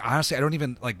 We honestly, I don't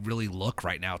even really look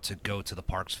right now to go to the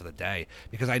parks for the day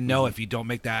because I know if you don't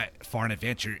make that far in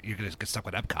advance, you're going to get stuck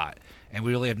with Epcot. And we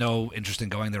really have no interest in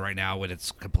going there right now when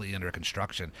it's completely under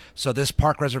construction. So this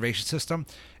park reservation system,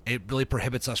 it really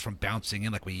prohibits us from bouncing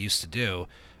in like we used to do.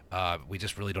 We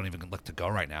just really don't even look to go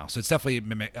right now. So it's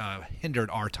definitely hindered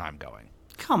our time going.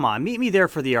 Come on, meet me there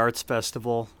for the Arts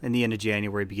Festival in the end of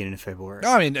January, beginning of February.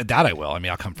 No, that I will.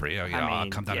 I'll come for you. I'll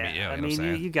come down to meet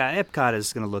you. You got Epcot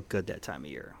is going to look good that time of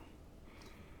year.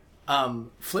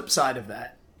 Flip side of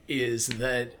that is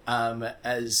that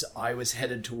as I was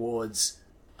headed towards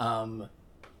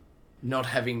not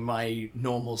having my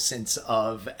normal sense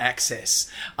of access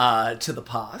to the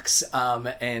parks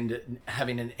and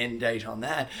having an end date on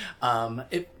that,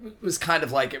 it was kind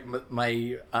of like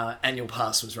my annual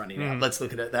pass was running out. Let's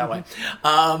look at it that way.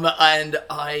 And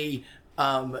I...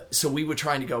 so we were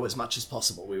trying to go as much as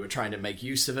possible. We were trying to make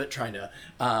use of it, trying to,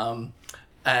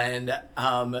 and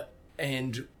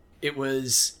it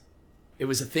was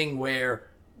a thing where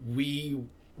we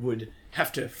would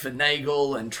have to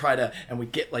finagle and try to, and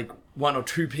we'd get like 1 or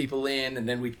 2 people in, and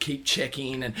then we'd keep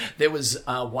checking. And there was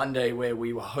one day where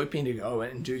we were hoping to go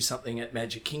and do something at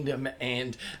Magic Kingdom,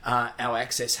 and our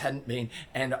access hadn't been.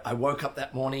 And I woke up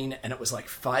that morning, and it was like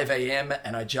 5 a.m.,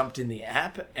 and I jumped in the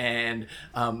app, and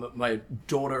my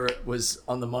daughter was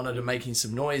on the monitor making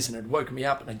some noise, and it woke me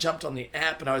up, and I jumped on the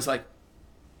app, and I was like,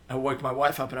 I woke my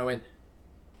wife up, and I went,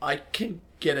 I can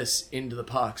get us into the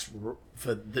parks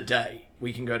for the day.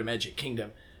 We can go to Magic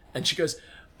Kingdom. And she goes,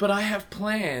 but I have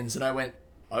plans. And I went,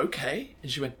 okay.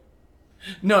 And she went,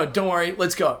 no, don't worry,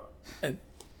 let's go. And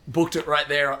booked it right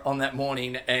there on that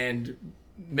morning, and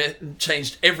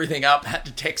changed everything up, had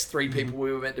to text 3 people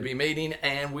we were meant to be meeting,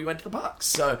 and we went to the parks.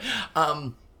 So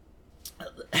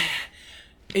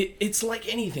it's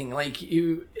like anything. Like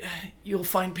you'll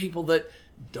find people that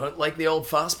don't like the old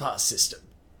FastPass system.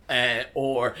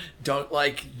 Or don't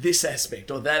like this aspect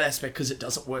or that aspect because it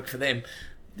doesn't work for them.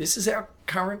 This is our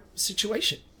current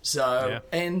situation. So,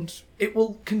 and it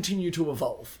will continue to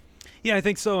evolve. Yeah, I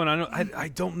think so. And I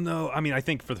don't know. I mean, I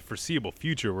think for the foreseeable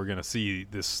future, we're going to see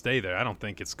this stay there. I don't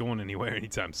think it's going anywhere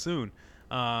anytime soon.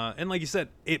 And like you said,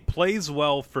 it plays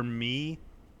well for me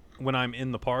when I'm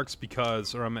in the parks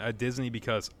or I'm at Disney,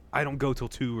 because I don't go till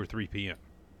 2 or 3 p.m.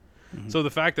 Mm-hmm. So the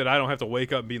fact that I don't have to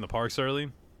wake up and be in the parks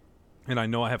early, and I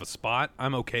know I have a spot,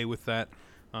 I'm okay with that.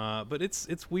 But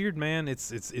it's weird, man.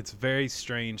 It's very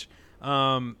strange.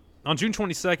 On June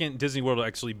 22nd, Disney World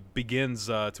actually begins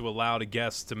to allow the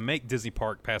guests to make Disney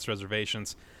Park Pass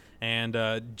reservations. And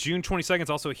June 22nd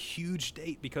is also a huge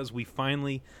date because we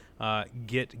finally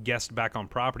get guests back on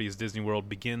property as Disney World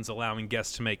begins allowing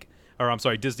guests to make,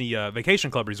 Disney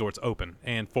Vacation Club resorts open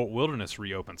and Fort Wilderness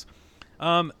reopens.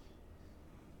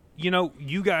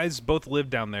 You guys both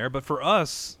live down there, but for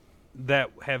us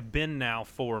that have been now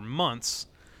for months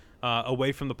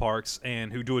away from the parks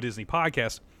and who do a Disney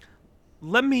podcast,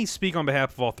 let me speak on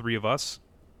behalf of all 3 of us.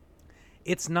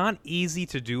 It's not easy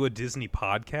to do a Disney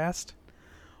podcast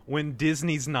when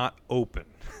Disney's not open.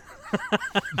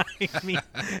 I mean,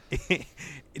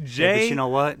 Jay... But you know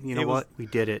what? We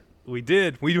did it. We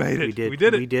did. We made it. We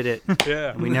did it.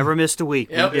 Yeah. We never missed a week.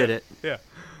 Yep. We did it. Yeah.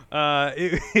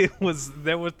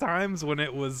 There were times when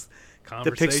it was...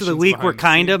 The picks of the week were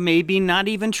kind of maybe not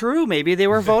even true. Maybe they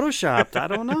were photoshopped. I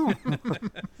don't know.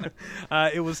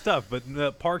 It was tough, but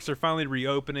the parks are finally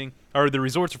reopening, or the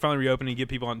resorts are finally reopening to get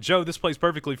people on. Joe, this plays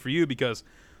perfectly for you because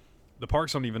the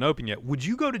parks aren't even open yet. Would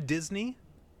you go to Disney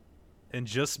and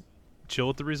just chill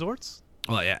at the resorts?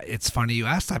 Well, yeah, it's funny you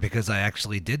asked that because I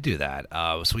actually did do that.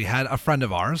 So we had a friend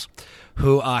of ours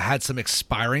who had some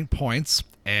expiring points,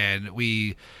 and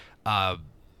we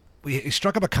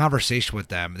struck up a conversation with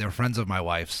them. They were friends of my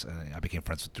wife's, and I became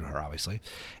friends through her, obviously.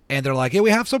 And they're like, "Yeah,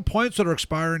 we have some points that are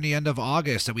expiring the end of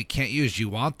August that we can't use. Do you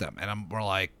want them?" And we're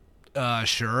like,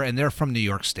 "Sure." And they're from New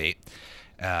York State,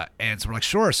 and so we're like,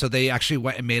 "Sure." So they actually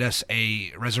went and made us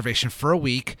a reservation for a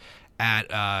week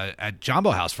at Jambo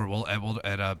House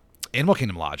at Animal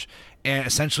Kingdom Lodge. And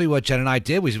essentially what Jen and I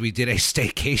did was we did a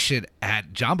staycation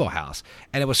at Jambo House,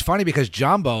 and it was funny because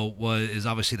Jambo is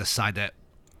obviously the side that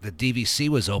the DVC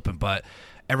was open, but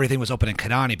everything was open in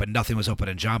Kidani, but nothing was open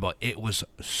in Jambo. It was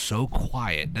so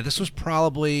quiet. Now, this was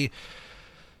probably,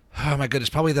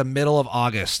 probably the middle of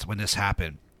August when this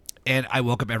happened. And I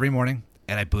woke up every morning,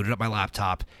 and I booted up my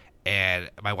laptop,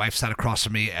 and my wife sat across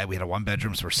from me, and we had a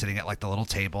 1-bedroom, so we're sitting at like the little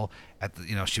table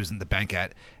she was in the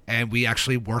banquette, and we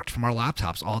actually worked from our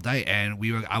laptops all day. And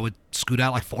I would scoot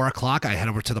out like 4 o'clock. I head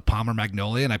over to the Palmer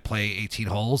Magnolia, and I play 18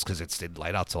 holes because it stayed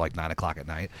light out till like 9 o'clock at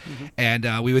night. Mm-hmm.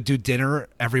 And we would do dinner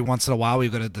every once in a while. We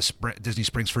would go to Disney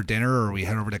Springs for dinner, or we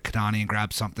head over to Kidani and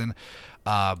grab something.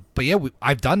 But yeah,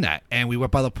 I've done that, and we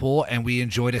went by the pool and we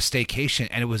enjoyed a staycation,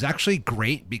 and it was actually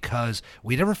great because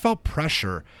we never felt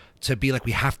pressure to be like,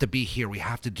 we have to be here, we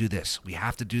have to do this, we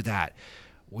have to do that.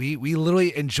 We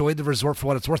literally enjoyed the resort for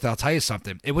what it's worth. And I'll tell you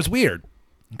something, it was weird,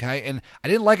 okay? And I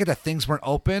didn't like it that things weren't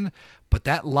open, but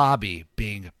that lobby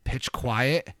being pitch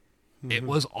quiet, it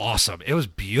was awesome. It was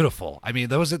beautiful. I mean,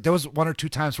 there was 1 or 2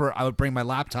 times where I would bring my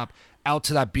laptop out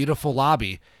to that beautiful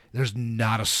lobby. There's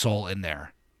not a soul in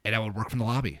there, and I would work from the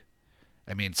lobby.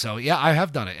 I mean, so yeah, I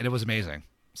have done it, and it was amazing.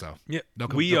 So yeah, no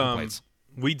complaints.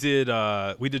 We did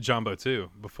Jumbo too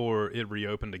before it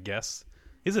reopened to guests.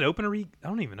 Is it open to I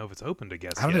don't even know if it's open to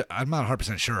guests yet. I'm not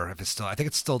 100% sure if it's still. I think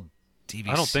it's still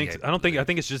DVC. I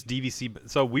think it's just DVC.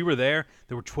 So we were there.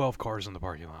 There were 12 cars in the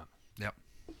parking lot. Yep.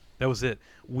 That was it.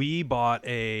 We bought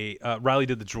a Riley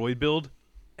did the droid build,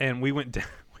 and we went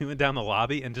down the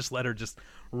lobby and just let her just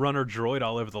run her droid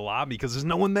all over the lobby because there's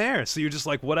no one there. So you're just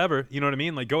like, whatever, you know what I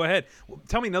mean? Like, go ahead.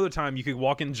 Tell me another time you could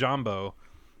walk in Jumbo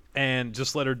and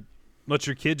just let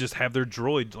your kid just have their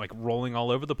droid like rolling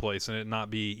all over the place and it not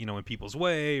be, in people's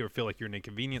way or feel like you're an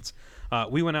inconvenience.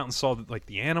 We went out and saw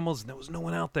the animals, and there was no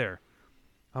one out there.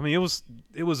 I mean,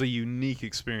 it was a unique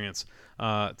experience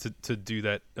to do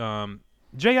that.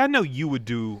 Jay, I know you would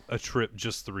do a trip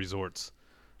just the resorts.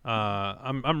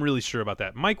 I'm really sure about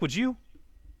that. Mike, would you?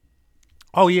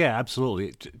 Oh, yeah,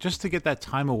 absolutely. Just to get that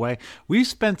time away. We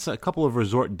spent a couple of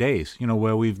resort days,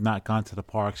 where we've not gone to the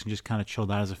parks and just kind of chilled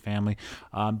out as a family.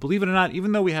 Believe it or not,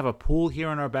 even though we have a pool here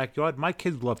in our backyard, my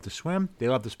kids love to swim. They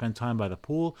love to spend time by the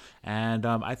pool. And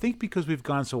I think because we've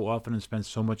gone so often and spent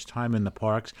so much time in the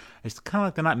parks, it's kind of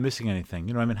like they're not missing anything.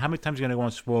 How many times are you going to go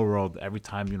on Swirl World every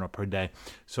time, per day?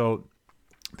 So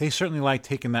they certainly like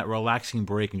taking that relaxing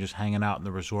break and just hanging out in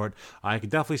the resort. I could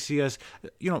definitely see us,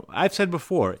 I've said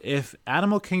before, if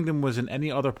Animal Kingdom was in any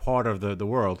other part of the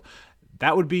world,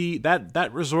 that would be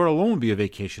that resort alone would be a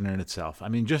vacation in itself. I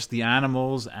mean, just the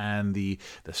animals and the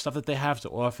stuff that they have to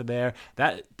offer there.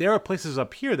 That there are places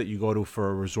up here that you go to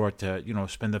for a resort to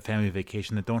spend a family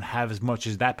vacation that don't have as much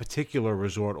as that particular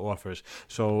resort offers.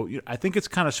 So I think it's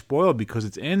kind of spoiled because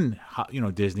it's in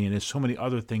Disney and there's so many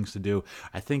other things to do.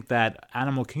 I think that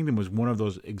Animal Kingdom was one of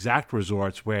those exact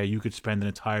resorts where you could spend an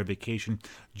entire vacation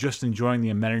just enjoying the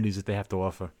amenities that they have to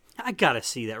offer. I gotta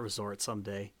see that resort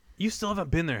someday. You still haven't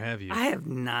been there, have you? I have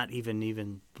not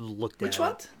even looked at it. Which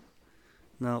one?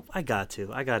 No, I got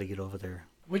to. I got to get over there.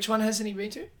 Which one hasn't he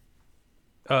been to?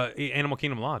 Animal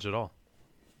Kingdom Lodge at all.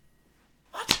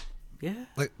 What? Yeah.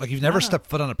 Like you've never stepped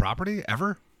foot on a property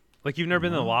ever? Like you've never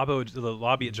been to the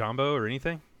lobby at Jumbo or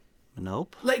anything?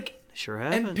 Nope. Like, sure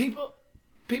haven't. And people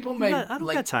make. I don't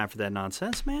got time for that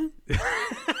nonsense, man.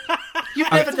 You've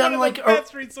never done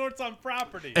best resorts on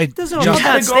property. Hey, There's no I'm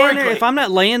not staying there. If I'm not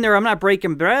laying there, I'm not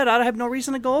breaking bread. I have no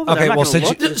reason to go over there. Okay, well,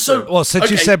 since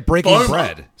you said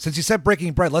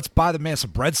breaking bread, let's buy the man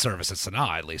some bread service at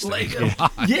Sanaa at least.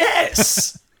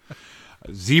 Yes.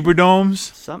 Zebra domes.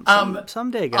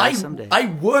 Someday, guys. Someday. I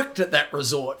worked at that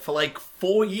resort for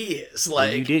 4 years.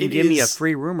 You didn't give me a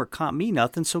free room or comp me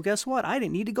nothing. So guess what? I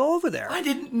didn't need to go over there. I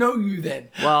didn't know you then.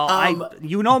 Well,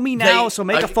 you know me now, so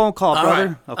make a phone call,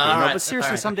 brother. Right, okay, but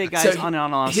seriously, someday, guys.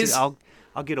 Honestly,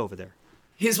 I'll get over there.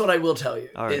 Here's what I will tell you: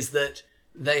 is that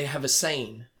they have a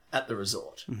saying at the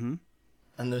resort, and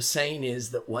the saying is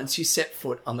that once you set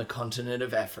foot on the continent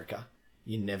of Africa,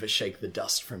 you never shake the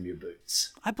dust from your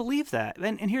boots. I believe that.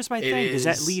 And here's my thing. Does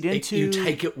that lead into... You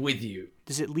take it with you.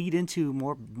 Does it lead into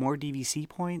more DVC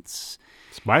points?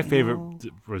 It's my favorite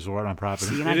resort on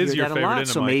property. See, it is your favorite.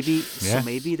 So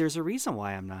maybe there's a reason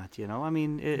why I'm not, I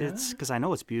mean, it's because I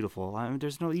know it's beautiful. I mean,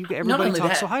 everybody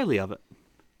talks so highly of it.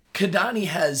 Kidani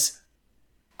has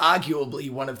arguably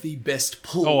one of the best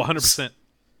pools. Oh, 100%.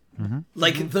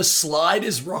 The slide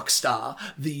is rock star,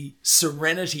 the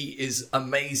serenity is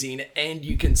amazing, and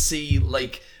you can see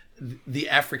the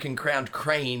African crowned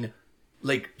crane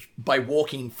by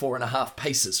walking 4.5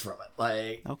 paces from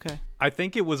it. Okay, I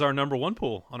think it was our number one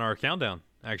pool on our countdown.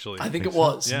 Actually, I think it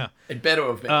was. Yeah, it better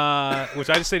have been. Which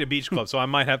I just say to Beach Club, so I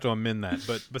might have to amend that.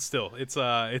 But still, it's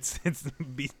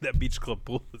that Beach Club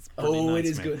pool is pretty nice, it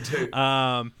is man. good too.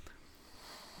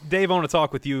 Dave, I want to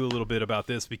talk with you a little bit about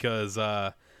this because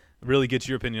really get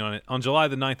your opinion on it. On July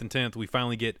the 9th and 10th, we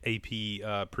finally get AP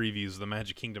previews of the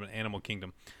Magic Kingdom and Animal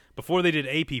Kingdom. Before they did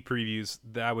AP previews,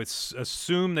 I would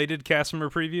assume they did cast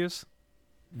member previews?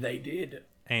 They did.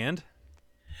 And?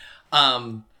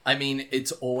 I mean,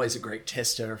 it's always a great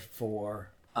tester for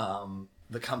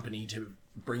the company to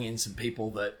bring in some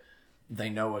people that they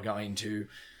know are going to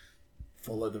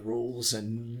follow the rules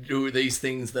and do these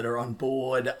things that are on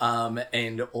board,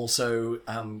 and also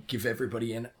give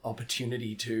everybody an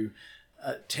opportunity to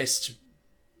test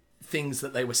things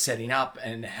that they were setting up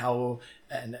and how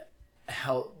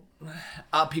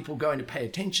are people going to pay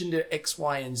attention to X,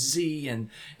 Y, and Z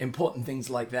and important things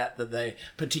like that they,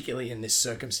 particularly in this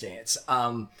circumstance.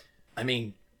 I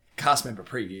mean, cast member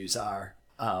previews are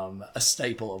a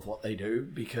staple of what they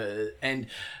do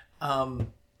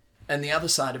and the other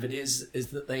side of it is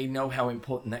that they know how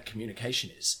important that communication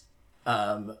is.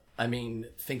 I mean,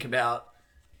 think about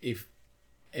if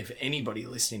if anybody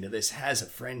listening to this has a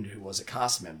friend who was a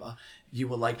cast member, you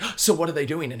were like, so what are they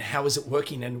doing and how is it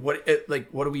working and what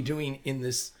are we doing in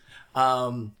this?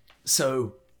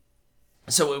 So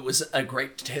it was a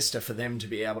great tester for them to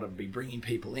be able to be bringing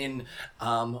people in.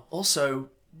 Also,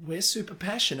 we're super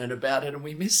passionate about it and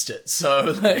we missed it.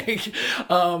 So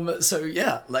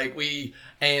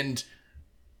and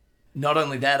not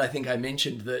only that, I think I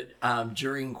mentioned that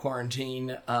during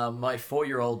quarantine, my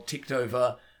 4-year-old ticked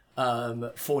over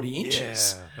 40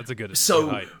 inches. Yeah, that's a good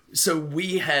height. So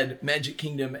we had Magic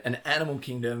Kingdom and Animal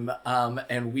Kingdom,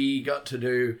 and we got to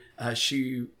do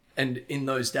and in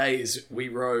those days we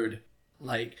rode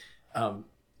like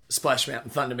Splash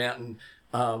Mountain, Thunder Mountain,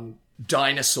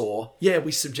 Dinosaur. Yeah,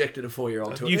 we subjected a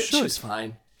 4-year-old to it. She's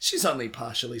fine. She's only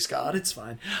partially scarred. It's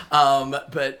fine.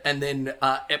 And then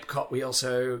Epcot we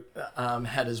also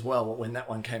had as well when that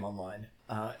one came online,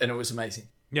 and it was amazing.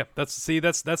 Yeah, that's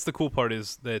the cool part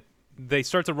is that they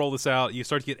start to roll this out. You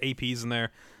start to get APs in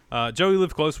there. Joey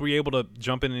lived close. Were you able to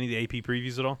jump in any of the AP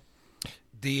previews at all?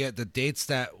 The dates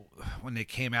that when they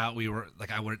came out, we were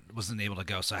like wasn't able to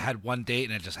go. So I had one date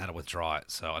and I just had to withdraw it.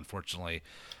 So unfortunately,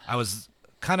 I was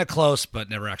kind of close, but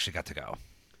never actually got to go.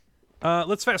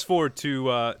 Let's fast forward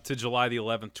to July the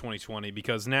 11th, 2020,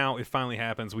 because now it finally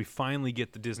happens. We finally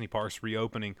get the Disney parks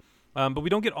reopening, but we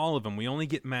don't get all of them. We only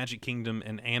get Magic Kingdom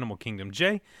and Animal Kingdom.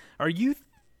 Jay, do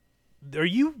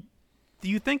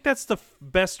you think that's the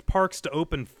best parks to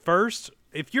open first?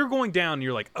 If you're going down, and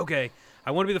you're like, okay,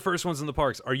 I want to be the first ones in the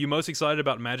parks. Are you most excited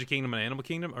about Magic Kingdom and Animal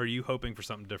Kingdom? Or are you hoping for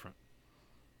something different?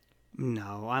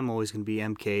 No, I'm always going to be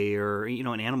MK or,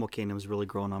 and Animal Kingdom is really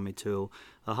growing on me too.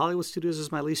 Hollywood Studios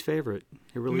is my least favorite.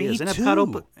 It really is. And Epcot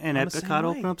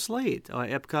opened up late.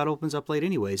 Epcot opens up late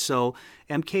anyway. So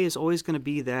MK is always going to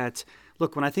be that.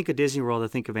 Look, when I think of Disney World, I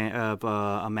think of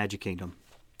a Magic Kingdom.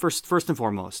 First and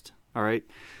foremost. All right.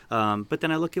 But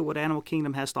then I look at what Animal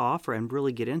Kingdom has to offer and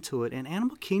really get into it. And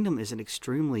Animal Kingdom is an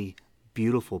extremely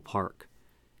beautiful park.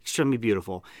 Extremely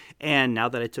beautiful. And now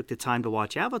that I took the time to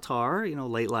watch Avatar,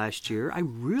 late last year, I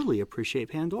really appreciate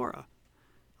Pandora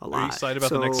a lot. Are you excited about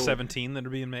the next 17 that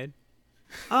are being made?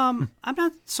 I'm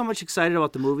not so much excited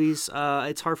about the movies.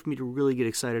 It's hard for me to really get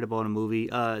excited about a movie.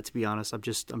 To be honest, I'm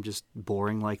just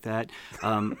boring like that.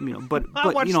 But I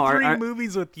watched three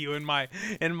movies with you in my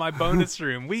bonus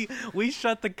room. We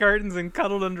shut the curtains and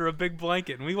cuddled under a big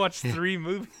blanket, and we watched 3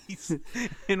 movies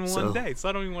in one day. So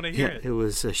I don't even want to hear it. It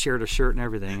was shared a shirt and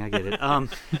everything. I get it.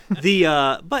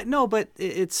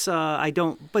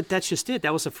 But that's just it.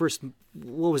 That was the first.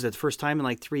 What was it? The first time in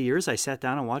like 3 years I sat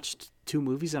down and watched 2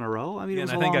 movies in a row. I mean, it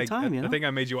was a long time. I think I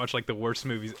made you watch like the worst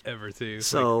movies ever too.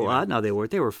 So no, they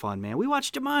were fun, man. We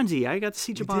watched Jumanji. I got to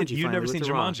see Jumanji. You'd never seen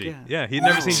Jumanji? Yeah, he'd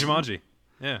never seen Jumanji.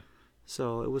 Yeah.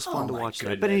 So it was fun to watch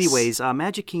that. But anyways,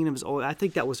 Magic Kingdom is. I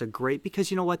think that was a great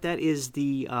because you know what that is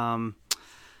the.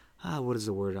 What is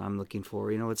the word I'm looking for?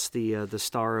 It's the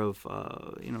star of.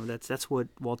 That's what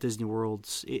Walt Disney World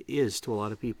is to a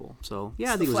lot of people. So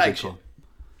yeah, I think it was a good call.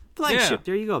 Flagship. Yeah.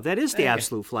 There you go. That is the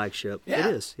absolute flagship. Yeah.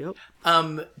 It is. Yep.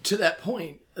 To that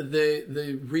point,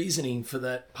 the reasoning for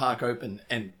that park open,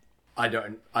 and I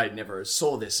never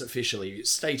saw this officially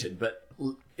stated, but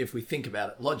if we think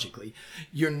about it logically,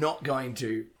 you're not going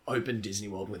to open Disney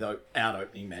World without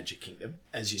opening Magic Kingdom.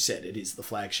 As you said, it is the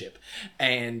flagship.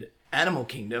 And Animal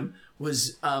Kingdom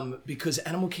was because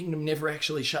Animal Kingdom never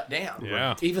actually shut down.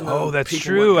 Yeah. Right? Even though that's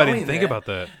true. I didn't think about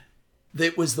that.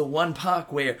 That was the one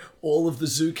park where all of the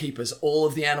zookeepers, all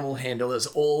of the animal handlers,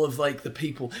 all of like the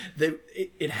people,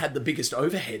 it had the biggest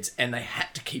overheads and they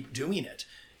had to keep doing it.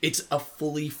 It's a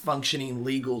fully functioning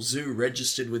legal zoo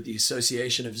registered with the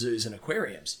Association of Zoos and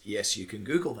Aquariums. Yes, you can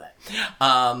Google that.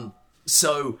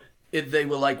 They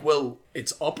were like, well,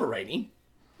 it's operating.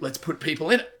 Let's put people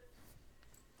in it.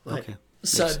 Okay.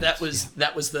 So that was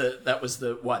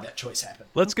the why that choice happened.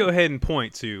 Let's go ahead and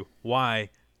point to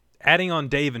why adding on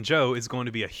Dave and Joe is going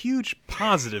to be a huge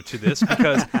positive to this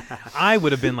because I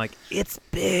would have been like, it's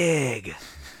big.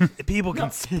 People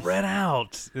can spread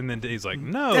out. And then Dave's like,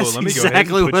 no, that's let me go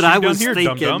exactly ahead and put what you I down was here,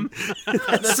 thinking. dum-dum.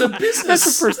 That's a business. That's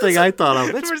the first thing I thought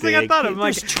of. That's the first thing I thought of. I'm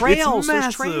like, there's trails. It's There's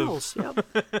massive. trails.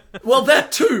 Yep. Well,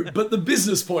 that too, but the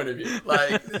business point of view.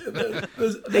 Like,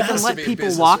 They can let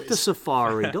people walk the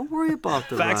safari. Don't worry about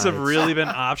the Facts rides. have really been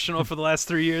optional for the last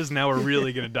 3 years. Now we're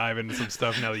really going to dive into some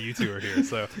stuff now that you two are here.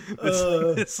 So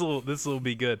this will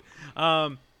be good.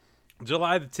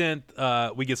 July the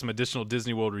 10th, we get some additional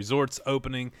Disney World resorts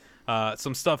opening.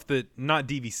 Some stuff that not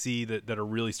DVC that are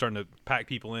really starting to pack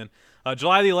people in.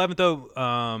 July the 11th,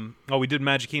 though, we did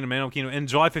Magic Kingdom, Animal Kingdom. And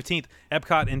July 15th,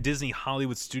 Epcot and Disney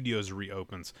Hollywood Studios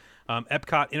reopens.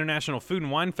 Epcot International Food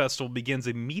and Wine Festival begins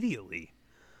immediately.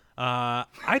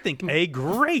 I think A,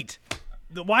 great.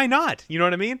 Why not? You know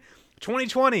what I mean?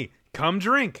 2020, come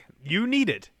drink. You need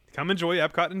it. Come enjoy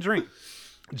Epcot and drink.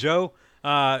 Joe,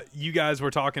 you guys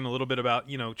were talking a little bit about,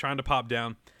 trying to pop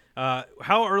down.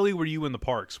 How early were you in the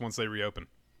parks once they reopened?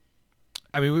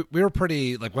 I mean, we were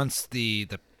pretty, like, once the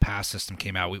pass system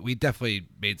came out, we definitely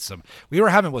made some, we were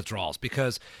having withdrawals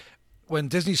because when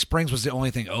Disney Springs was the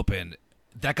only thing open,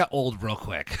 that got old real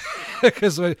quick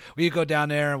because we could go down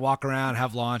there and walk around,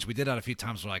 have lunch. We did that a few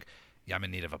times. We're like, yeah, I'm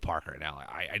in need of a park right now.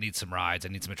 I need some rides. I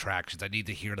need some attractions. I need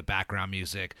to hear the background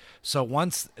music. So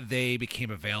once they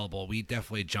became available, we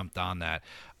definitely jumped on that.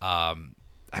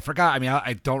 I forgot. I mean,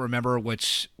 I don't remember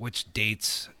which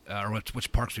dates or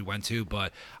which parks we went to,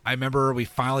 but I remember we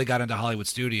finally got into Hollywood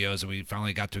Studios and we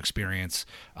finally got to experience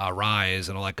Rise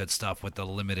and all that good stuff with the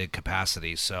limited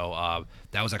capacity. So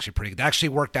that was actually pretty good. That actually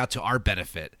worked out to our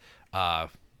benefit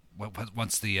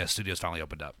once the studios finally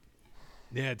opened up.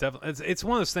 Yeah, definitely. It's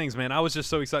one of those things, man. I was just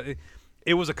so excited.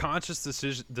 It was a conscious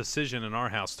decision in our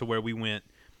house to where we went,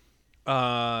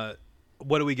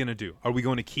 what are we going to do? Are we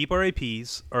going to keep our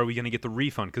APs or are we going to get the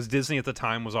refund? Because Disney at the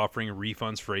time was offering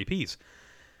refunds for APs.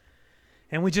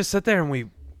 And we just sat there and we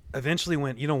eventually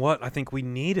went, you know what? I think we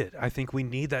need it. I think we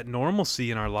need that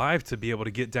normalcy in our life to be able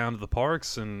to get down to the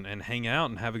parks and hang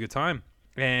out and have a good time.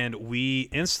 And we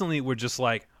instantly were just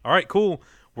like, all right, cool.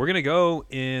 We're going to go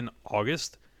in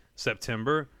August,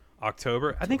 September,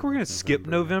 October. I think we're going to skip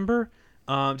November.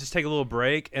 Just take a little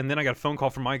break. And then I got a phone call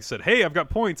from Mike that said, hey, I've got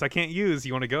points I can't use.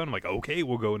 You want to go? And I'm like, okay,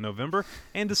 we'll go in November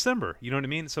and December. You know what I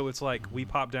mean? So it's like we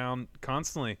pop down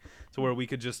constantly to where we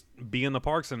could just be in the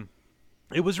parks. And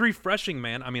it was refreshing,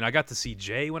 man. I mean, I got to see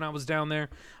Jay when I was down there.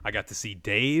 I got to see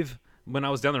Dave when I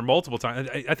was down there multiple times.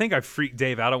 I think I freaked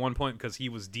Dave out at one point because he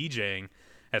was DJing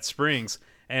at Springs.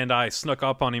 And I snuck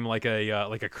up on him like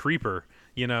a creeper,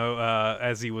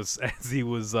 as he was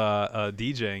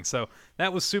DJing. So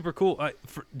that was super cool.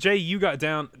 Jay, you got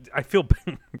down. I feel.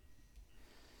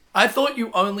 I thought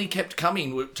you only kept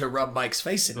coming to rub Mike's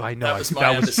face in. I know.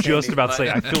 That was just about to say.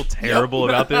 I feel terrible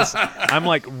about this. I'm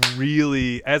like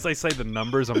really, as I say the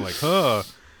numbers, I'm like,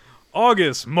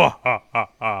 August,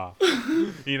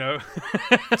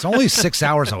 It's only 6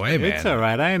 hours away, man. It's all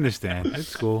right. I understand.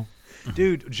 It's cool.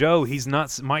 Dude, Joe,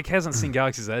 Mike hasn't seen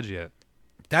Galaxy's Edge yet.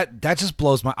 That just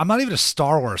blows my. I'm not even a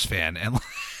Star Wars fan, and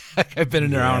I've been in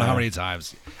there I don't know how many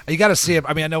times. You got to see it.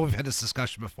 I mean, I know we've had this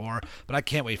discussion before, but I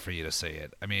can't wait for you to see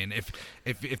it. I mean,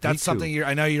 if that's something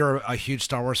I know you're a huge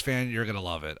Star Wars fan, you're gonna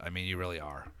love it. I mean, you really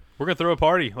are. We're gonna throw a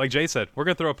party, like Jay said. We're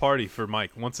gonna throw a party for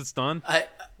Mike. Once it's done,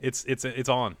 it's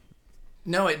on.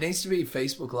 No, it needs to be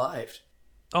Facebook Live.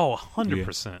 Oh,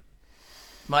 100%.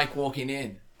 Mike walking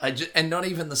in. And not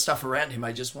even the stuff around him.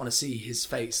 I just want to see his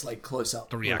face, like close up.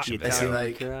 The reaction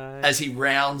as he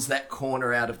rounds that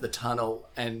corner out of the tunnel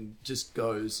and just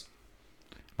goes.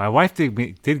 My wife did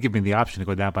give me the option to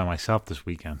go down by myself this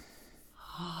weekend.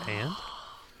 And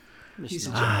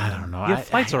I don't know. You have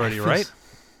flights already, right?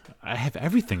 I have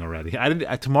everything already.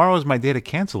 Tomorrow is my day to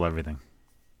cancel everything.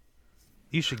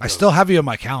 You should go. I still have you on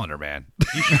my calendar, man.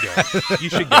 You should go. You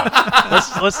should go.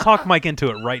 Let's talk Mike into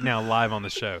it right now, live on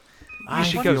the show. You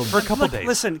should go for a couple days.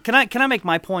 Listen, can I make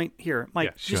my point here? Mike,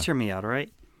 Yeah, sure. just hear me out, all right?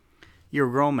 You're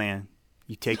a grown man.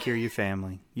 You take care of your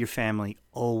family. Your family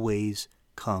always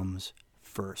comes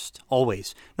first.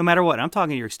 Always. No matter what. I'm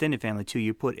talking to your extended family, too.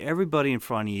 You put everybody in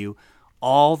front of you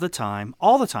all the time.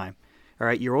 All the time. All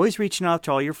right? You're always reaching out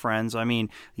to all your friends. I mean,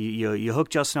 you hook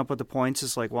Justin up with the points.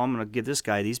 It's like, well, I'm going to give this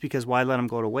guy these because why let him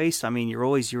go to waste? I mean, you're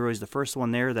always the first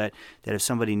one there that if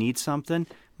somebody needs something,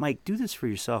 Mike, do this for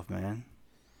yourself, man.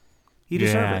 You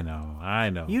deserve it. I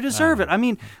know. You deserve it. I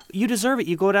mean, you deserve it.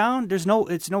 You go down. You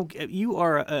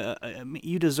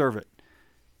deserve it.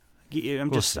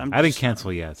 I didn't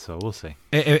cancel yet, so we'll see.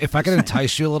 If I can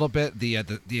entice you a little bit, the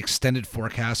extended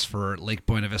forecast for Lake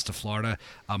Buena Vista, Florida,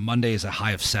 Monday is a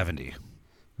high of 70.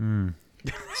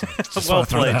 So well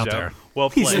played, Joe. There. Well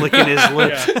played. He's licking his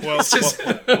lips.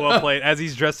 Yeah, well played. As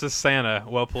he's dressed as Santa,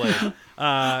 well played.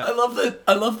 I love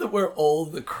that we're all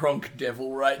the Kronk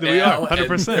devil right now. We are,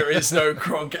 100%. And there is no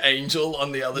Kronk angel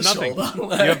on the other Nothing.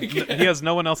 shoulder. He has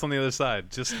no one else on the other side.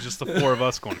 Just the four of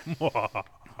us going.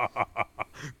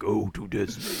 Go to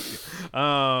Disney.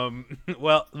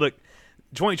 Well, look,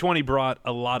 2020 brought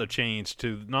a lot of change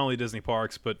to not only Disney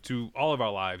parks but to all of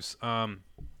our lives.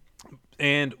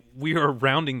 And we are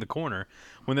rounding the corner.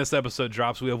 When this episode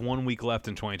drops, we have 1 week left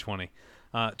in 2020.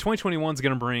 2021 is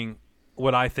going to bring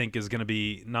what I think is going to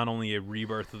be not only a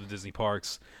rebirth of the Disney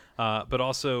parks, but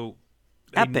also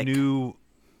Epic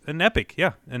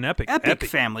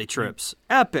family trips.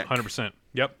 Epic. 100%.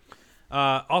 Yep.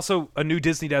 Also, a new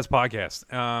Disney Dads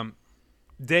podcast.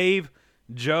 Dave,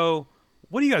 Joe,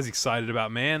 what are you guys excited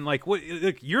about, man? Like, what?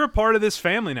 Look, you're a part of this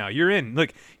family now. You're in.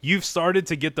 Look, you've started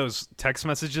to get those text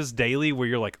messages daily where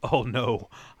you're like, oh no,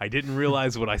 I didn't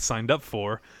realize what I signed up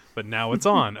for, but now it's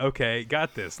on. Okay,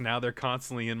 got this. Now they're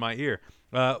constantly in my ear.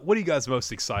 What are you guys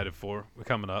most excited for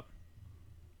coming up?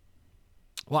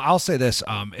 Well, I'll say this.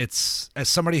 It's as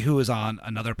somebody who is on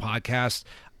another podcast,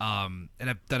 and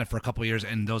I've done it for a couple of years,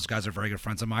 and those guys are very good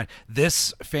friends of mine.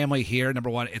 This family here, number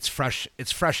one, it's fresh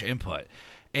input.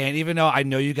 And even though I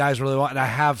know you guys really well, and I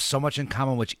have so much in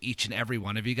common with each and every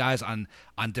one of you guys on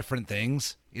different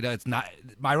things, it's not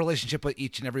my relationship with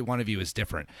each and every one of you is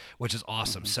different, which is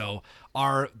awesome. So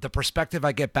the perspective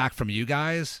I get back from you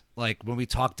guys, like when we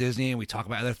talk Disney and we talk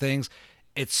about other things,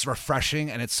 it's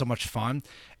refreshing and it's so much fun.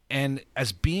 And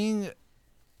as being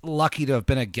lucky to have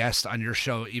been a guest on your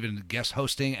show, even guest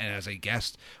hosting and as a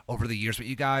guest over the years with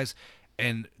you guys,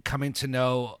 and coming to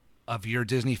know of your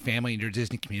Disney family and your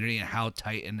Disney community and how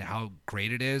tight and how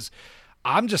great it is,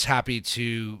 I'm just happy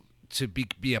to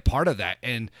be a part of that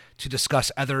and to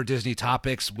discuss other Disney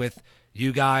topics with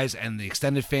you guys and the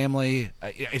extended family.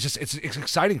 It's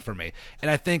exciting for me.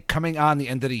 And I think coming on the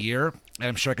end of the year, and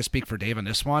I'm sure I can speak for Dave on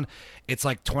this one, it's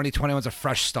like 2021 is a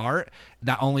fresh start,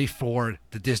 not only for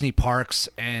the Disney parks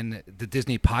and the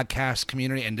Disney podcast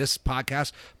community and this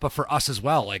podcast, but for us as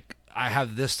well. Like, I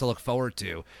have this to look forward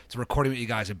to recording with you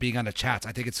guys and being on the chats.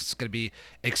 I think it's going to be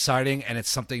exciting, and it's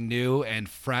something new and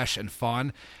fresh and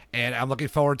fun. And I'm looking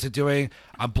forward to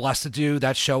I'm blessed to do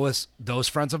that show with those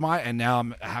friends of mine, and now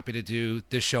I'm happy to do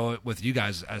this show with you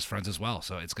guys as friends as well.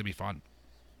 So it's going to be fun.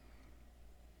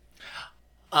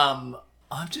 I'm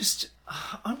just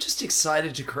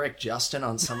excited to correct Justin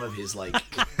on some of his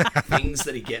things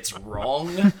that he gets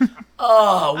wrong.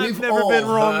 Oh, we've never been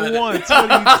wrong once.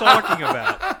 What are you talking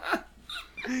about?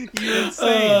 You're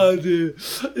insane. Oh, dude.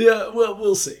 Yeah, well,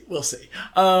 we'll see.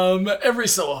 Every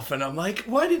so often, I'm like,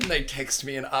 why didn't they text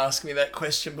me and ask me that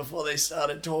question before they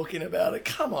started talking about it?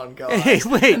 Come on, guys. Hey,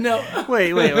 wait. No.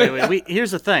 Wait.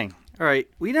 Here's the thing. All right,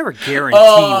 we never guarantee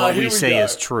what we say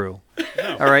is true.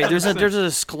 No. All right, there's a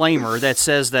disclaimer that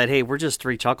says that, hey, we're just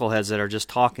three chuckleheads that are just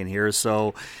talking here,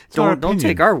 so don't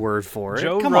take our word for it.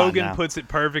 Joe Rogan puts it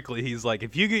perfully. He's like,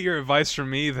 if you get your advice from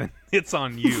me, then it's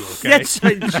on you. Okay, that's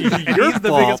your he's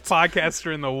the biggest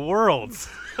podcaster in the world.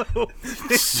 So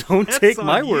don't take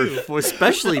my word for,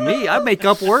 especially me. I make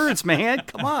up words, man.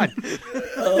 Come on.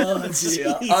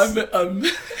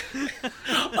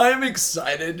 I'm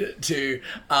excited to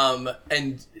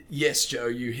and yes, Joe,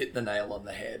 you hit the nail on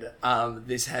the head.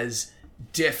 This has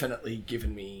definitely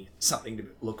given me something to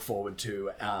look forward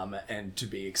to and to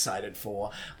be excited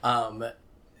for.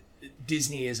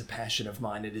 Disney is a passion of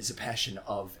mine. It is a passion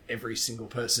of every single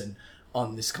person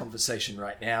on this conversation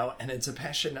right now, and it's a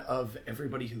passion of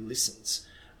everybody who listens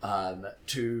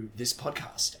to this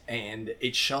podcast, and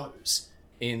it shows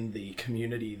in the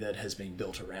community that has been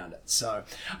built around it. So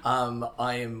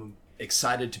I am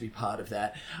excited to be part of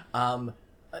that,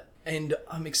 and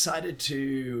I'm excited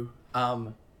to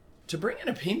bring an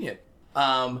opinion.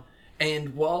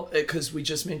 And because we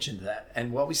just mentioned that,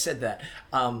 and while we said that,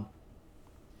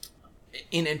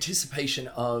 in anticipation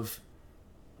of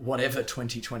whatever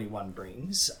 2021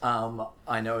 brings,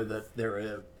 I know that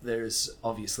there's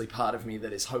obviously part of me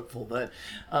that is hopeful that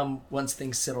once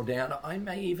things settle down, I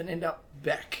may even end up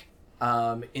back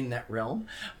in that realm,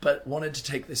 but wanted to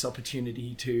take this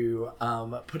opportunity to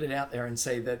put it out there and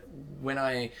say that when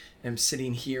I am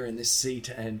sitting here in this seat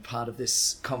and part of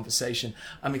this conversation,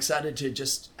 I'm excited to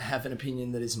just have an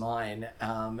opinion that is mine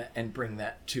and bring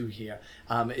that to here.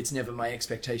 It's never my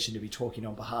expectation to be talking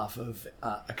on behalf of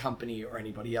a company or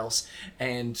anybody else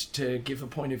and to give a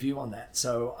point of view on that.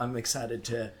 So I'm excited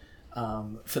to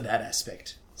for that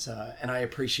aspect. So, and I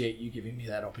appreciate you giving me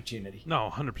that opportunity.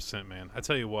 No, 100%, man. I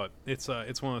tell you what, it's one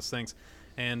of those things,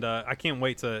 and I can't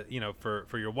wait to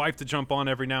for your wife to jump on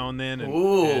every now and then,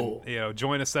 and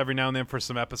join us every now and then for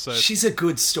some episodes. She's a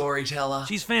good storyteller.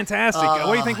 She's fantastic.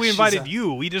 What do you think we invited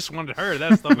you? We just wanted her.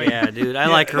 That's the yeah, dude. I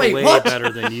like her way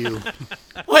better than you.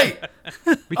 Wait,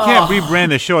 we can't rebrand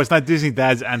the show. It's not Disney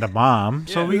Dads and a Mom,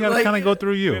 so we got to kind of go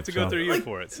through you. We have to go through you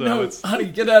for it. So no, honey,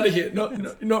 get out of here. No,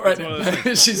 not right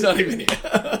now. She's not even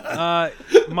here.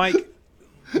 Mike,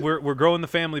 we're growing the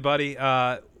family, buddy.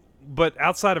 But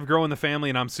outside of growing the family,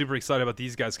 and I'm super excited about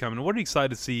these guys coming, what are you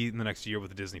excited to see in the next year with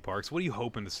the Disney parks? What are you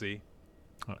hoping to see?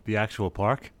 The actual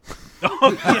park?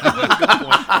 Oh, yeah, good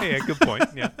point. Yeah, good point.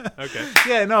 Yeah, okay.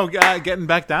 Yeah, no, getting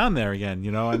back down there again.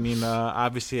 I mean,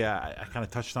 obviously, I kind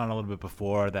of touched on it a little bit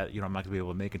before that, I'm not going to be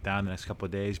able to make it down the next couple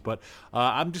of days. But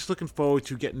I'm just looking forward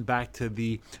to getting back to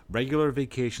the regular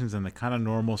vacations and the kind of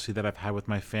normalcy that I've had with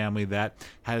my family that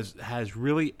has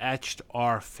really etched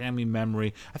our family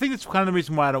memory. I think that's kind of the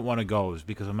reason why I don't want to go, is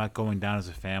because I'm not going down as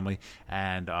a family.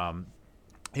 And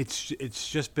it's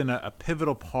just been a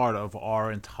pivotal part of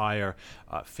our entire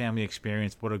family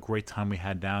experience. What a great time we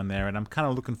had down there, and I'm kind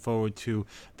of looking forward to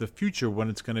the future when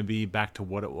it's going to be back to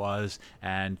what it was,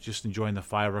 and just enjoying the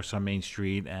fireworks on Main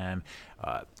Street, and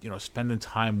spending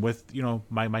time with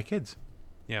my kids.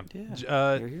 Yeah.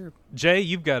 Here. Jay,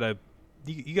 you got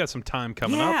some time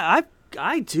coming up. Yeah,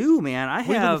 I do, man. What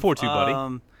are you looking forward to,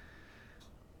 buddy?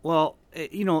 Well,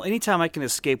 anytime I can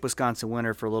escape Wisconsin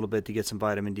winter for a little bit to get some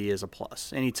vitamin D is a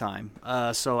plus. Anytime.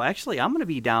 So actually, I'm going to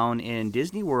be down in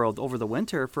Disney World over the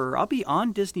winter I'll be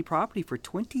on Disney property for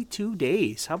 22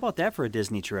 days. How about that for a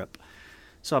Disney trip?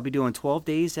 So I'll be doing 12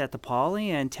 days at the Poly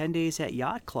and 10 days at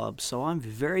Yacht Club. So I'm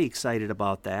very excited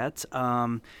about that.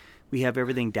 We have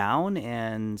everything down,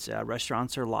 and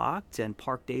restaurants are locked, and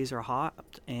park days are hot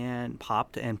and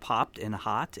popped and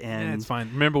hot. And yeah, it's fine.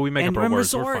 Remember, we make up our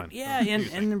words. Resort, we're fine. Yeah,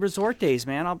 and the resort days,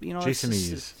 man.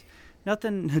 Jasonese.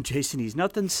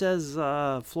 Nothing says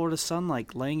Florida sun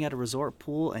like laying at a resort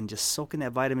pool and just soaking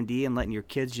that vitamin D and letting your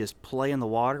kids just play in the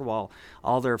water while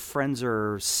all their friends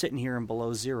are sitting here in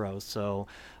below zero. So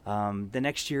the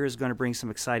next year is going to bring some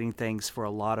exciting things for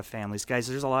a lot of families. Guys,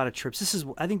 there's a lot of trips.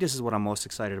 I think this is what I'm most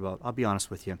excited about. I'll be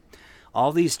honest with you.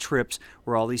 All these trips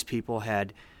where all these people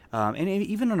had and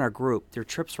even in our group, their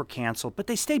trips were canceled, but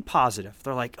they stayed positive.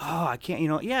 They're like, oh, I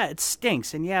can't, yeah, it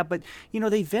stinks. And yeah, but,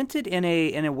 they vented in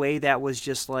a way that was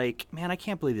just like, man, I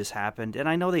can't believe this happened. And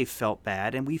I know they felt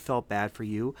bad, and we felt bad for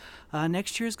you.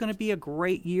 Next year is going to be a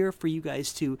great year for you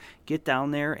guys to get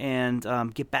down there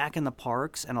and get back in the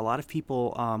parks. And a lot of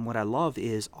people, what I love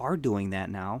are doing that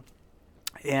now.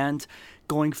 And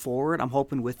going forward, I'm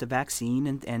hoping with the vaccine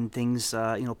and things,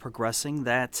 progressing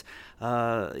that,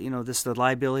 the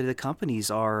liability of the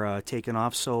companies are taken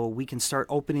off, so we can start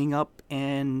opening up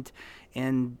and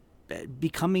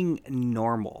becoming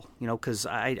normal. Because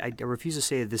I refuse to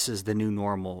say that this is the new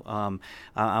normal.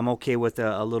 I'm okay with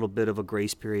a little bit of a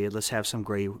grace period. Let's have some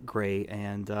gray,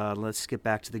 and let's get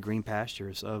back to the green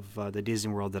pastures of the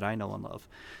Disney World that I know and love.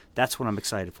 That's what I'm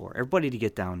excited for. Everybody to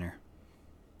get down there.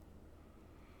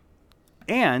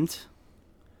 And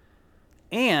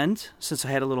since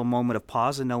I had a little moment of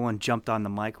pause and no one jumped on the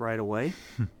mic right away,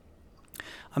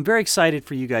 I'm very excited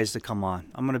for you guys to come on.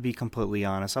 I'm going to be completely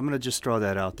honest. I'm going to just throw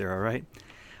that out there, all right?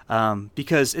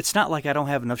 Because it's not like I don't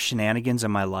have enough shenanigans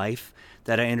in my life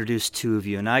that I introduced two of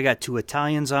you. And I got two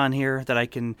Italians on here that I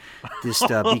can just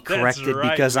be corrected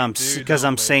right, because I'm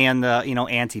saying the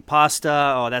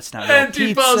antipasta. Oh, that's not real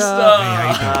pizza.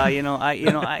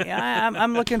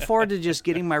 I'm looking forward to just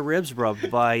getting my ribs rubbed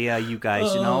by you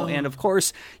guys. And of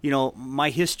course,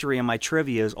 my history and my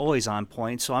trivia is always on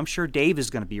point. So I'm sure Dave is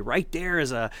going to be right there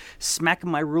as a smacking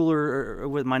my ruler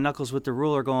with my knuckles with the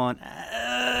ruler, going,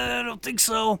 I don't think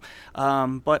so.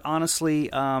 But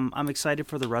honestly, I'm excited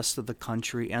for the rest of the country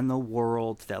and the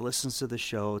world that listens to the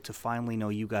show to finally know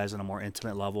you guys on a more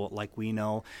intimate level like we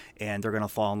know, and they're going to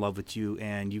fall in love with you,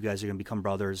 and you guys are going to become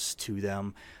brothers to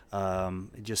them,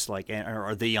 just like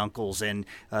or the uncles, and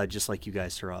just like you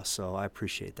guys to us. So I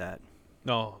appreciate that.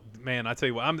 No, man, I tell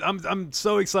you what, I'm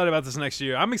so excited about this next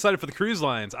year. I'm excited for the cruise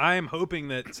lines. I am hoping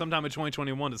that sometime in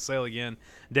 2021 to sail again.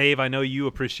 Dave, I know you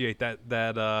appreciate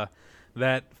that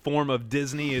form of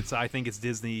Disney. I think it's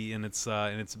Disney in its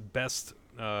best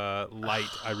light.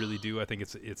 I really do. I think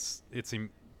it's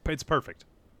perfect.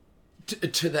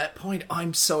 To that point,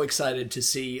 I'm so excited to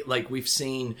see, like, we've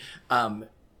seen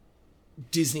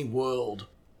Disney World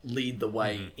lead the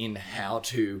way in how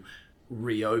to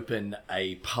reopen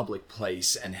a public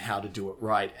place and how to do it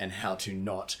right, and how to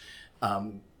not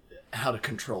how to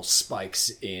control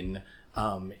spikes in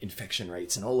infection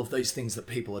rates and all of those things that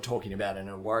people are talking about and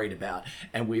are worried about.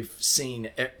 And we've seen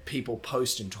people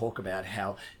post and talk about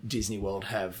how Disney World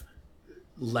have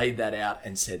laid that out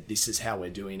and said, this is how we're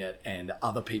doing it, and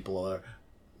other people are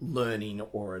learning,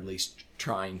 or at least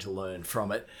trying to learn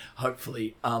from it,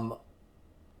 hopefully. I'm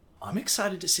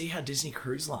excited to see how Disney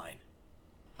Cruise Line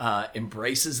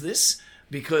embraces this,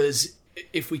 because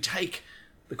if we take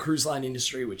the cruise line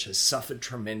industry, which has suffered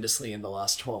tremendously in the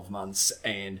last 12 months,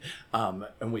 and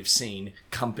we've seen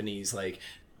companies like,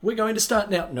 we're going to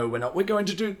start now, no, we're not, we're going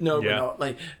to do, no, we're not.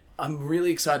 Like, I'm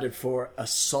really excited for a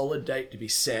solid date to be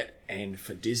set, and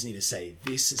for Disney to say,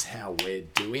 this is how we're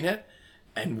doing it,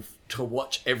 and to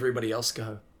watch everybody else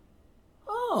go,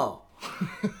 oh.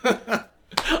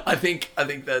 I think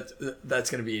that's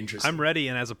going to be interesting. I'm ready,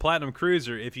 and as a platinum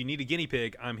cruiser, if you need a guinea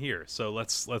pig, I'm here. So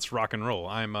let's rock and roll.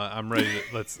 I'm ready.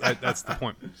 That's the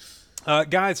point,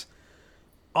 guys.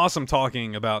 Awesome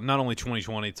talking about not only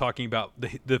 2020, talking about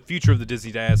the future of the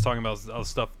Disney Dads, talking about all the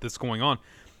stuff that's going on.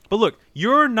 But look,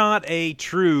 you're not a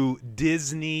true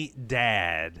Disney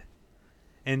dad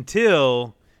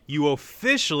until you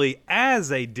officially,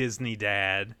 as a Disney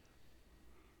dad,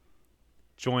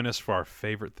 join us for our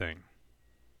favorite thing.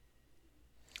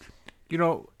 You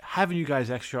know, having you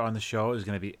guys extra on the show is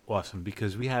going to be awesome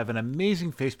because we have an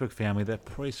amazing Facebook family that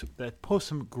posts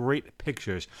some great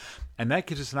pictures, and that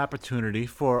gives us an opportunity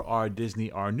for our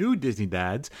new Disney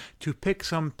dads to pick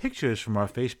some pictures from our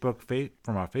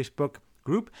Facebook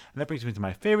group, and that brings me to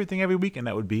my favorite thing every week, and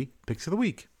that would be Picks of the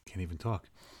Week. Can't even talk.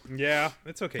 Yeah,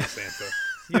 it's okay, Santa.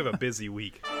 You have a busy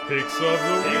week. Picks of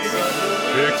the week.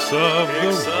 Picks of the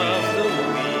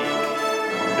week.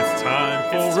 It's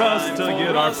time for us to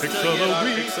get our picks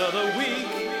of the week.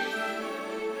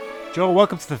 Joe,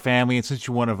 welcome to the family, and since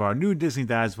you're one of our new Disney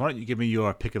dads, why don't you give me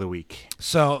your pick of the week?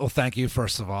 So, well, thank you,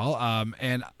 first of all.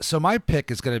 And so my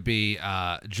pick is going to be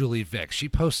Julie Vick. She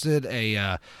posted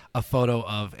a photo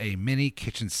of a mini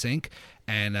kitchen sink,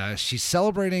 and she's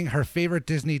celebrating her favorite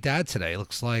Disney dad today. It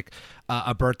looks like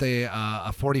a birthday,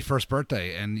 a 41st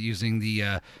birthday, and using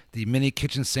the mini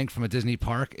kitchen sink from a Disney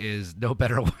park is no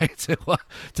better way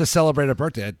to celebrate a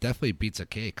birthday. It definitely beats a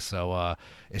cake. So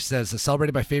it says,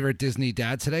 celebrated my favorite Disney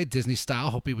dad today, Disney style.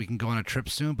 Hoping we can go on a trip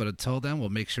soon, but until then, we'll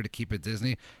make sure to keep it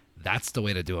Disney. That's the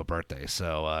way to do a birthday.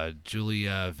 So Julie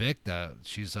Vick,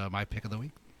 she's my pick of the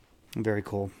week. Very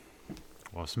cool.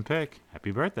 Awesome pick.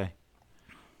 Happy birthday.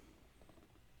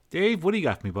 Dave, what do you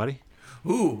got for me, buddy?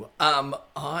 Ooh,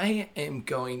 I am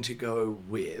going to go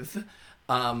with,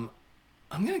 I'm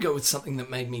going to go with something that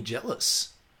made me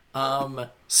jealous. Some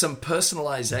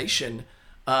personalization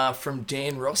from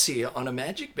Dan Rossi on a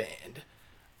Magic Band.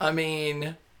 I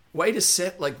mean, way to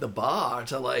set like the bar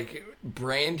to like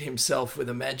brand himself with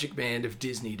a Magic Band of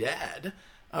Disney Dad.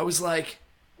 I was like,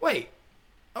 wait,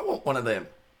 I want one of them.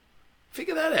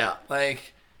 Figure that out.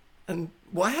 Like, and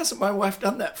why hasn't my wife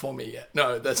done that for me yet?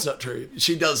 No, that's not true.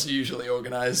 She does usually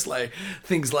organize like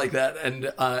things like that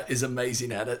and is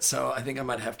amazing at it. So I think I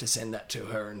might have to send that to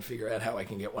her and figure out how I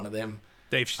can get one of them.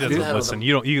 Dave, she doesn't listen.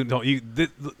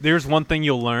 There's one thing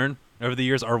you'll learn over the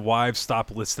years: our wives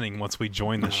stop listening once we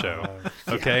join the show.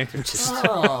 Okay.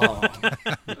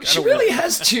 She really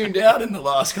has tuned out in the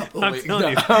last couple of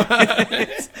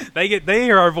weeks. They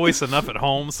hear our voice enough at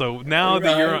home, so now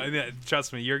that you're on,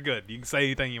 trust me, you're good. You can say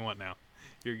anything you want now.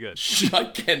 You're good. I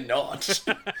cannot.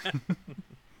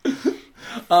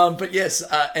 But yes,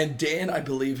 and Dan, I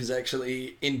believe, is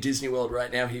actually in Disney World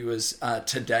right now. He was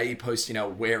today posting a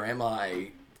 "Where Am I"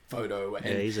 photo and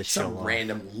he's a some show-off.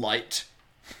 random light.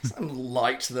 Some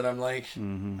light that I'm like, I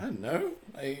don't know.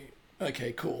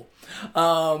 Okay, cool.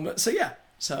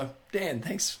 So Dan,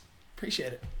 thanks.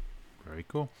 Appreciate it. Very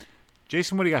cool.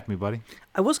 Jason, what do you got for me, buddy?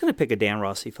 I was going to pick a Dan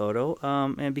Rossi photo,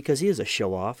 and because he is a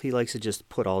show-off, he likes to just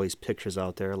put all these pictures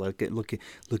out there. Like, look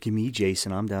at me,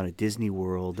 Jason. I'm down at Disney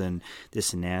World and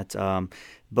this and that.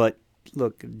 But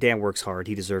look, Dan works hard.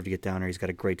 He deserved to get down there. He's got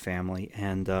a great family,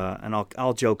 and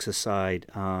all jokes aside,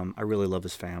 I really love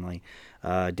his family.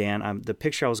 Dan, the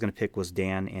picture I was going to pick was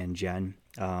Dan and Jen.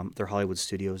 Their Hollywood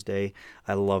Studios Day.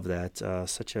 I love that.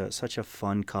 Such a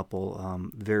fun couple.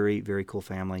 Very, very cool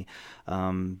family.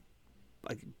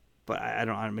 But I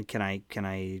don't. Can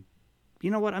I?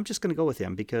 You know what? I'm just going to go with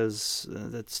him because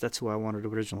that's who I wanted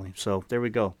originally. So there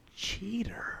we go.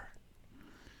 Cheater.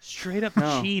 Straight up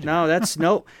cheater. No, that's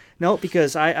no,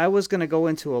 because I was going to go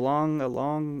into a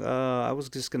long. I was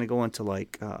just going to go into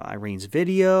like Irene's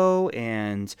video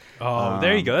and. Oh,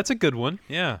 there you go. That's a good one.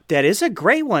 Yeah. That is a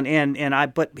great one,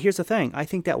 but here's the thing. I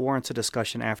think that warrants a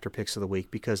discussion after Picks of the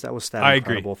Week because that was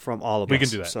incredible from all of us. We can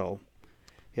do that. So,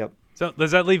 yep. So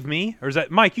does that leave me, or is that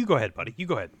Mike? You go ahead, buddy. You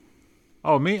go ahead.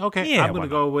 Oh, me? Okay. Yeah, I'm going to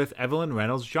go with Evelyn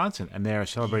Reynolds Johnson, and they're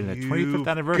celebrating the 25th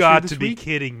anniversary got this to be week.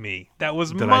 kidding me. That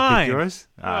was Did mine. I pick yours?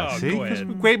 See? Go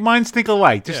ahead. Great minds think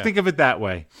alike. Just Yeah. think of it that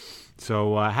way.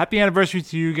 So happy anniversary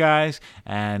to you guys,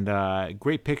 and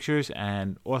great pictures,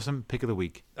 and awesome pick of the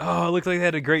week. Oh, it looks like they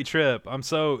had a great trip. I'm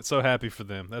so happy for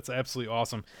them. That's absolutely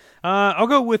awesome. I'll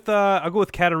go with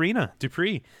Katarina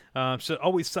Dupree. She'll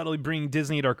always subtly bring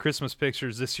Disney at our Christmas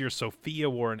pictures. This year, Sophia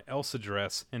wore an Elsa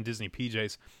dress in Disney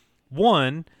PJs.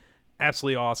 One,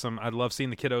 absolutely awesome. I love seeing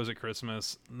the kiddos at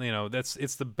Christmas. You know, it's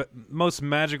the most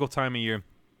magical time of year.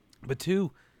 But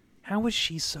two, how is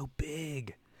she so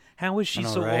big? How is she I know,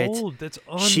 so right? old? That's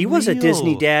unreal. She was a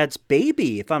Disney dad's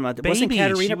baby. If I'm not, wasn't Baby.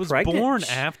 Katerina She was pregnant? born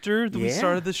after we Yeah.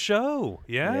 started the show.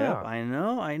 Yeah. Yeah, I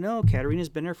know. Katerina's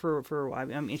been there for. I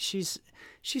mean, she's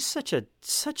such a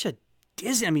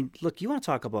Disney. I mean, look, you want to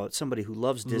talk about somebody who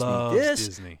loves Disney? Loves This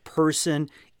Disney. person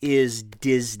is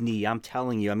Disney. I'm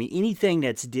telling you. I mean, anything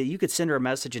that's you could send her a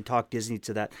message and talk Disney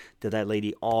to that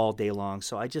lady all day long.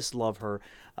 So I just love her.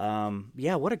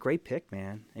 Yeah, what a great pick,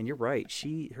 man. And you're right.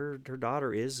 Her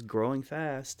daughter is growing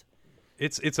fast.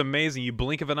 It's amazing. You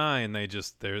blink of an eye and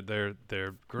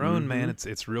they're grown, man.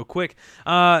 It's real quick.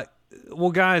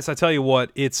 Well, guys, I tell you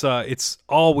what, it's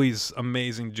always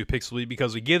amazing to do Pixel Week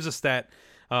because it gives us that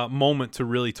moment to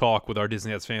really talk with our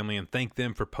Disney Dads family and thank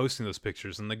them for posting those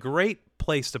pictures. And the great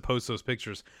place to post those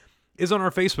pictures is on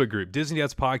our Facebook group, Disney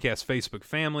Dads Podcast Facebook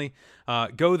family.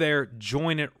 Go there,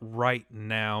 join it right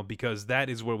now because that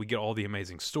is where we get all the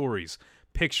amazing stories,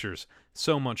 pictures,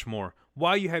 so much more.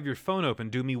 While you have your phone open,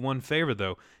 do me one favor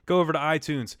though. Go over to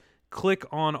iTunes, click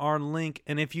on our link,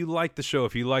 and if you like the show,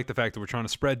 if you like the fact that we're trying to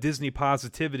spread Disney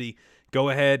positivity, go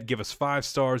ahead, give us 5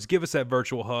 stars, give us that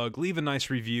virtual hug, leave a nice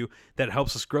review. That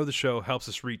helps us grow the show, helps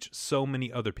us reach so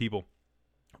many other people.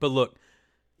 But look,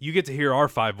 you get to hear our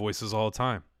 5 voices all the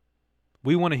time.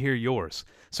 We want to hear yours.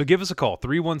 So give us a call,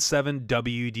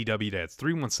 317-WDW-DADS,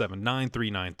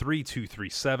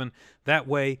 317-939-3237. That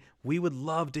way, we would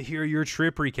love to hear your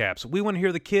trip recaps. We want to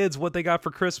hear the kids, what they got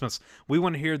for Christmas. We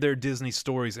want to hear their Disney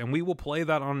stories, and we will play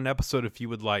that on an episode if you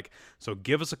would like. So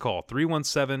give us a call,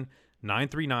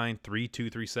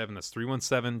 317-939-3237. That's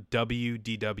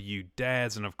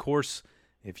 317-WDW-DADS. And of course,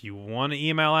 if you want to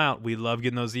email out, we love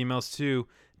getting those emails too.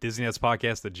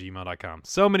 DisneyNetsPodcast@gmail.com.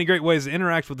 So many great ways to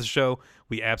interact with the show.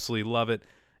 We absolutely love it.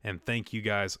 And thank you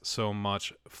guys so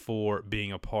much for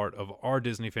being a part of our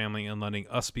Disney family and letting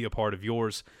us be a part of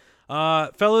yours.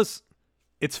 Fellas,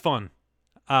 it's fun.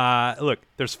 Look,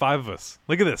 there's 5 of us.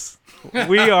 Look at this.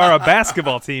 We are a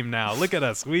basketball team now. Look at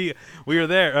us. We are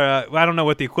there. I don't know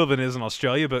what the equivalent is in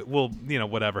Australia, but we'll,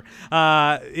 whatever.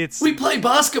 We play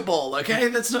basketball, okay?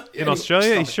 That's not in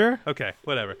Australia. You sure? Okay,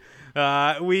 whatever.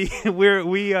 We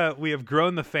have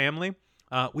grown the family.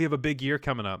 We have a big year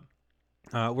coming up.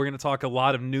 We're going to talk a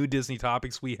lot of new Disney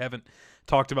topics we haven't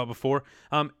talked about before.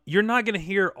 You're not going to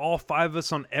hear all 5 of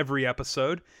us on every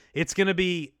episode. It's going to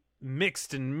be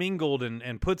mixed and mingled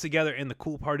and put together, and the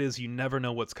cool part is you never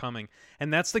know what's coming.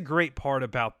 And that's the great part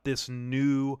about this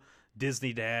new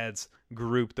Disney Dads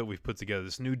group that we've put together,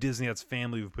 this new Disney Dads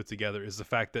family we've put together, is the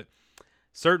fact that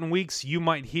certain weeks you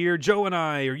might hear Joe and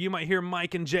I, or you might hear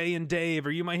Mike and Jay and Dave,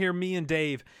 or you might hear me and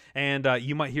Dave, and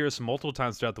you might hear us multiple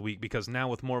times throughout the week because now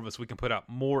with more of us, we can put out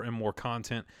more and more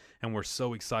content, and we're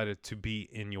so excited to be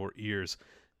in your ears.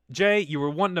 Jay, you were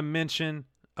wanting to mention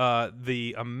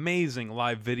the amazing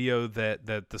live video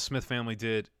that the Smith family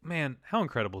did. Man, how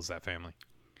incredible is that family?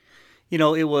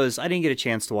 It was, I didn't get a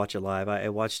chance to watch it live. I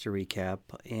watched a recap,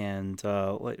 and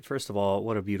first of all,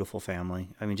 what a beautiful family.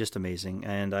 I mean, just amazing.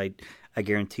 And I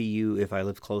guarantee you, if I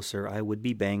lived closer, I would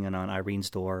be banging on Irene's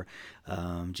door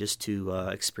just to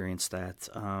experience that.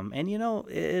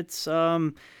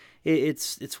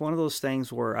 It's one of those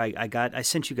things where I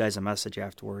sent you guys a message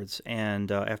afterwards,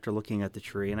 and after looking at the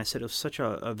tree, and I said it was such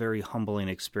a very humbling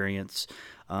experience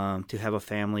to have a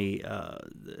family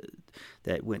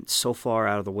that went so far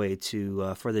out of the way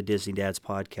for the Disney Dads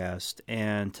podcast,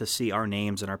 and to see our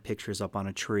names and our pictures up on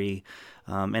a tree.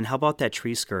 And how about that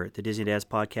tree skirt, the Disney Dads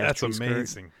podcast? That's tree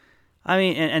amazing. Skirt? I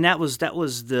mean, and that was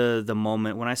the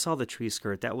moment when I saw the tree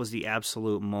skirt. That was the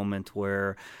absolute moment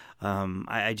where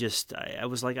I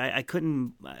was like, I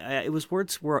couldn't. It was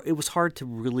words where it was hard to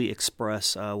really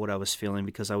express what I was feeling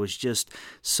because I was just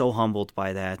so humbled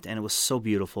by that, and it was so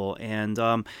beautiful. And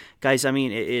guys, I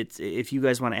mean, if you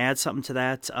guys want to add something to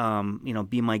that,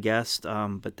 be my guest.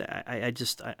 But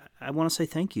I want to say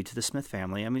thank you to the Smith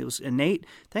family. I mean, and Nate,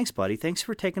 thanks, buddy. Thanks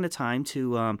for taking the time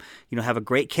to have a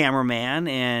great cameraman,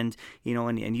 and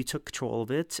you took control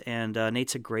of it. And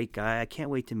Nate's a great guy. I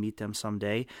can't wait to meet them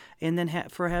someday. And then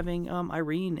for having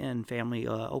Irene and family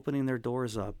opening their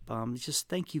doors up. Just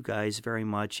thank you guys very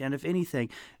much. And if anything,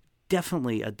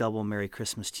 definitely a double Merry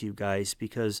Christmas to you guys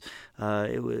because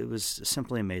it was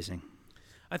simply amazing.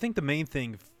 I think the main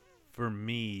thing for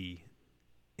me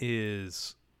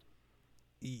is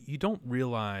you don't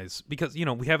realize, because,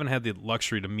 we haven't had the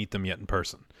luxury to meet them yet in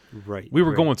person. Right. We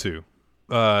were going to.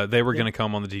 They were going to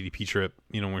come on the DDP trip,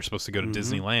 we were supposed to go to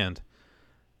Disneyland.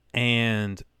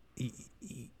 And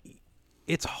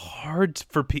it's hard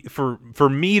for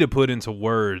me to put into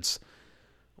words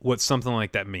what something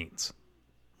like that means.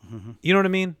 Mm-hmm. You know what I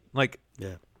mean? Like,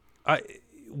 yeah.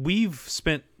 We've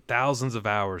spent thousands of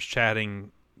hours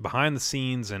chatting behind the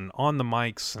scenes and on the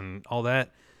mics and all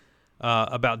that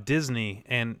about Disney.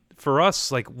 And for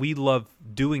us, like, we love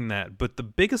doing that. But the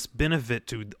biggest benefit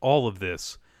to all of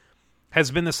this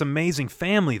has been this amazing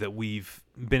family that we've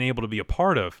been able to be a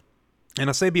part of. And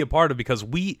I say be a part of because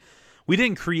we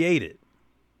didn't create it.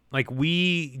 Like,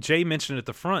 Jay mentioned at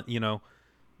the front, you know,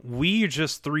 we are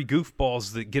just 3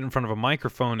 goofballs that get in front of a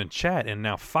microphone and chat, and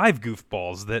now 5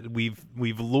 goofballs that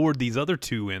we've lured these other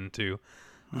 2 into.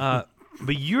 But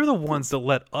you're the ones that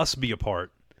let us be a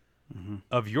part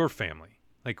of your family.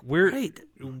 Like,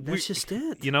 That's just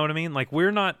it. You know what I mean? Like,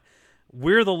 we're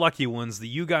the lucky ones that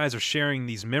you guys are sharing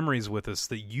these memories with us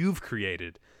that you've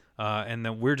created, and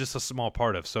that we're just a small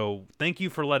part of. So thank you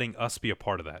for letting us be a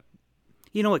part of that.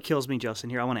 You know what kills me, Justin,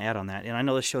 here? I want to add on that. And I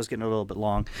know this show's getting a little bit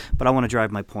long, but I want to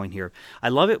drive my point here. I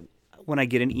love it when I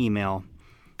get an email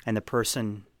and the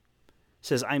person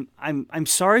says, I'm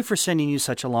sorry for sending you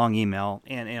such a long email,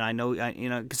 and I know,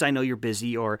 because I know you're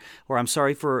busy, or I'm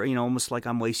sorry for, almost like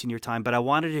I'm wasting your time, but I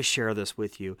wanted to share this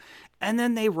with you. And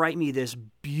then they write me this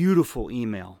beautiful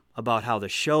email about how the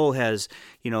show has,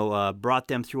 brought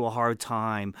them through a hard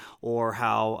time, or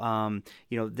how,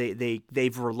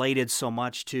 they've related so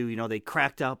much to, they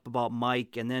cracked up about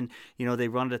Mike, and then, they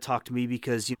wanted to talk to me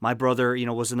because my brother,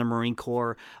 was in the Marine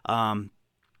Corps,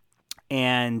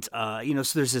 and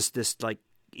so there's this like,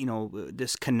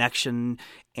 this connection,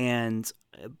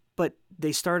 but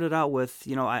they started out with,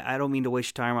 I don't mean to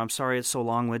waste your time. I'm sorry it's so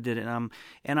long-winded, and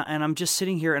I'm just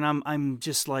sitting here, and I'm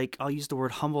just like, I'll use the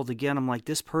word humbled again. I'm like,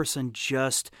 this person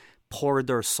just poured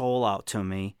their soul out to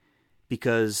me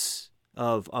because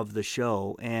of the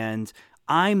show, and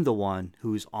I'm the one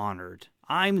who's honored.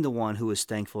 I'm the one who is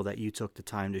thankful that you took the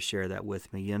time to share that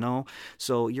with me.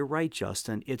 So you're right,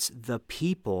 Justin. It's the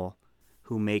people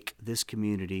who make this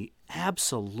community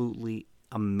absolutely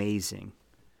amazing.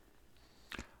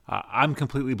 I'm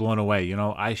completely blown away.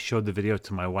 I showed the video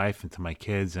to my wife and to my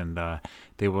kids, and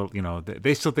they were,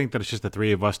 they still think that it's just the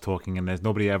 3 of us talking, and there's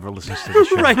nobody ever listens to the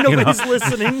show. Right, nobody's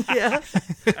listening. Yeah.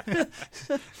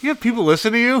 You have people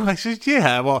listen to you? I said,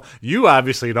 yeah. Well, you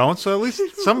obviously don't, so at least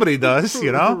somebody does,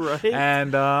 Right.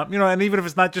 And and even if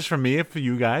it's not just for me, for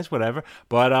you guys, whatever.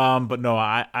 But no,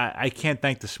 I can't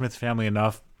thank the Smith family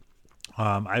enough.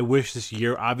 I wish this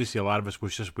year, obviously a lot of us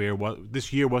wish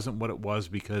this year wasn't what it was,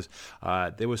 because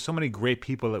there was so many great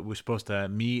people that we were supposed to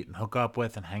meet and hook up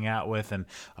with and hang out with, and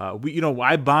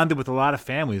I bonded with a lot of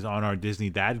families on our Disney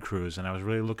Dad Cruise, and I was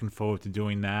really looking forward to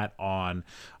doing that on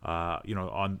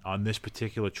this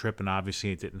particular trip, and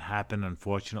obviously it didn't happen,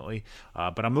 unfortunately,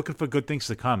 but I'm looking for good things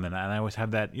to come, and I always have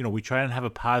that, we try and have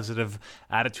a positive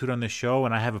attitude on this show,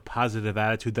 and I have a positive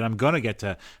attitude that I'm going to get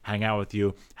to hang out with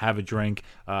you, have a drink,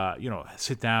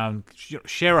 sit down,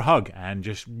 share a hug, and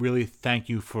just really thank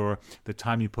you for the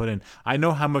time you put in. I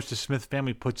know how much the Smith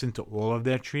family puts into all of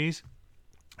their trees,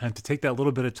 and to take that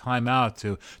little bit of time out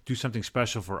to do something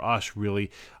special for us really,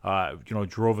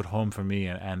 drove it home for me.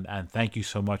 And thank you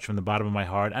so much from the bottom of my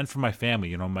heart, and for my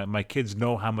family. My kids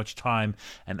know how much time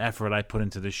and effort I put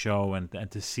into the show,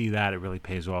 and to see that, it really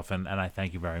pays off. And I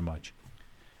thank you very much.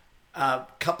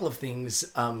 Couple of things.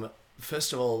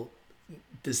 First of all,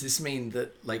 does this mean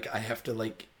that I have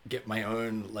to get my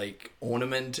own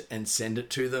ornament and send it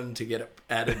to them to get it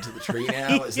added to the tree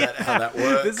now? Is that how that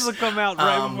works? This will come out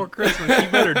right before Christmas. You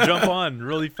better jump on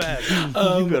really fast.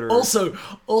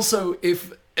 Also,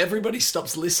 if everybody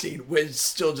stops listening, we're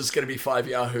still just going to be 5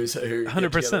 yahoos who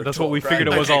 100%. That's what we figured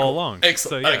it was all along.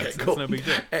 Excellent. So, yeah, okay, cool. It's no big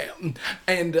deal.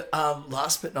 And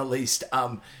last but not least,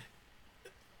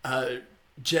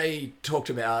 Jay talked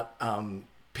about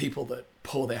people that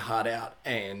pour their heart out,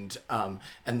 and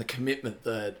the commitment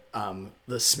that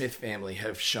the Smith family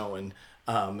have shown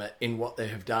in what they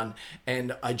have done.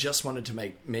 And I just wanted to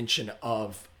make mention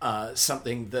of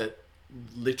something that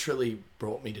literally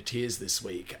brought me to tears this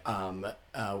week.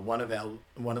 One of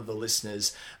the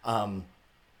listeners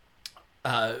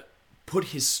put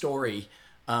his story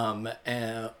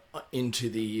into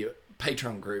the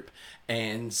Patreon group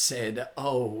and said,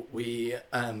 we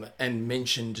and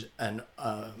mentioned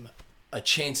a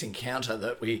chance encounter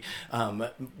that we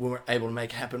were able to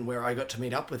make happen, where I got to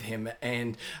meet up with him,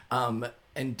 and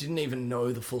didn't even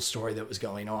know the full story that was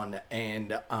going on.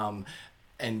 And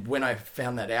when I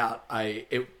found that out,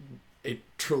 it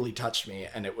truly touched me,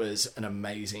 and it was an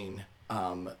amazing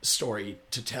story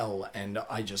to tell. And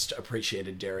I just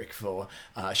appreciated Derek for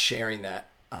sharing that.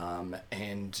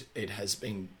 And it has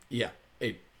been,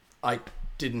 I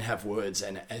didn't have words,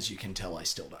 and as you can tell, I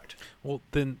still don't. Well,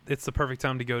 then it's the perfect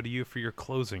time to go to you for your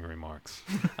closing remarks.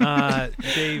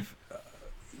 Dave,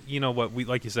 you know what?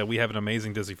 Like you said, we have an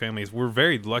amazing Disney family. We're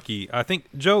very lucky. I think,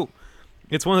 Joe,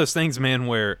 It's one of those things, man,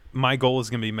 where my goal is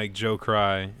going to be make Joe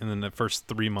cry in the first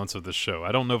 3 months of the show.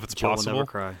 I don't know if it's Joe possible. will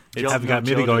never cry. Haven't got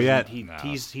me to go yet.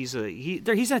 He's an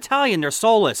Italian. They're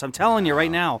soulless. I'm telling you right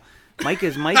now. Mike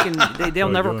and they'll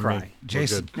never cry.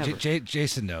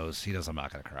 Jason knows. He knows I'm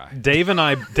not going to cry. Dave and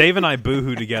I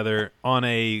boohoo together on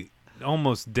a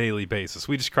almost daily basis.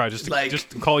 We just cry, just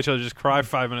call each other, just cry for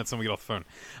 5 minutes, and we get off the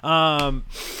phone.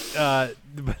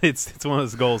 But it's one of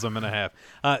those goals I'm gonna have.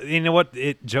 You know what,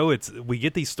 Joe? We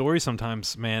get these stories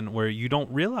sometimes, man, where you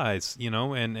don't realize,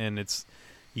 and it's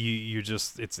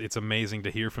it's amazing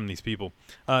to hear from these people.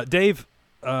 Dave,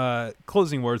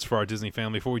 closing words for our Disney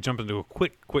family before we jump into a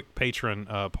quick patron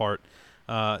part.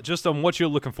 Just on what you're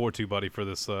looking forward to, buddy, for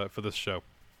this show.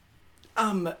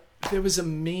 There was a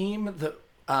meme that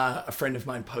a friend of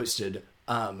mine posted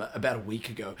about a week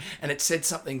ago, and it said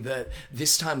something that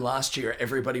this time last year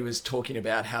everybody was talking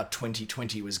about how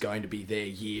 2020 was going to be their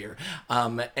year,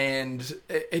 and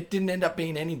it didn't end up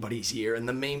being anybody's year. And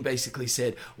the meme basically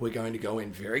said, we're going to go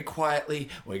in very quietly,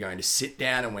 we're going to sit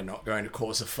down, and we're not going to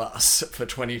cause a fuss for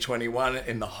 2021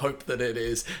 in the hope that it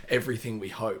is everything we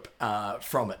hope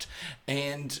from it.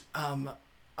 And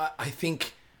I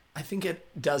think it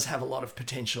does have a lot of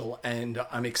potential, and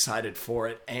I'm excited for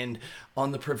it. And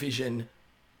on the provision,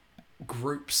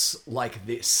 groups like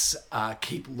this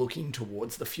keep looking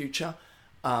towards the future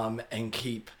and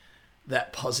keep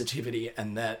that positivity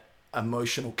and that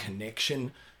emotional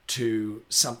connection to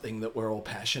something that we're all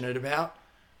passionate about.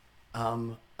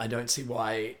 I don't see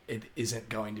why it isn't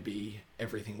going to be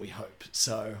everything we hope.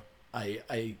 So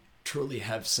I truly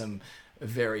have some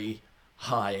very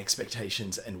high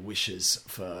expectations and wishes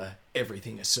for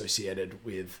everything associated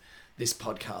with this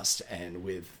podcast and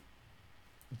with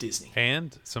Disney.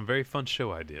 And some very fun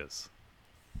show ideas.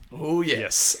 Oh,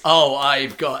 yes. Oh,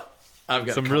 I've got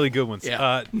some really good ones.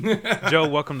 Yeah. Joe,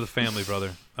 welcome to the family,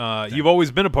 brother. You've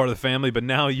always been a part of the family, but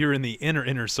now you're in the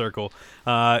inner circle.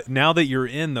 Now that you're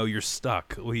in, though, you're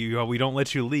stuck. We don't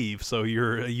let you leave, so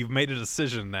you've made a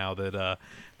decision now that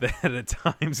at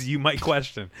times you might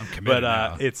question. I'm committed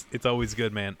now. It's always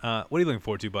good, man. What are you looking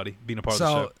forward to, buddy, being a part of the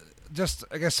show? Just,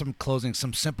 I guess,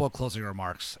 some simple closing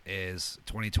remarks is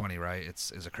 2020, right?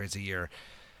 It's a crazy year.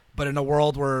 But in a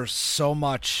world where so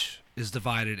much is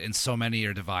divided and so many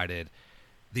are divided,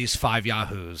 these 5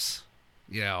 yahoos,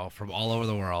 from all over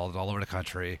the world, all over the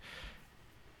country,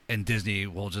 and Disney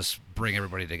will just bring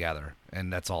everybody together.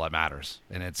 And that's all that matters.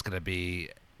 And it's going to be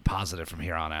positive from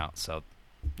here on out. So,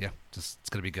 yeah, it's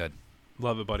going to be good.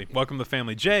 Love it, buddy. Welcome to the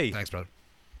family. Jay. Thanks, brother.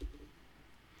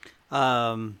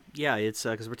 Yeah, it's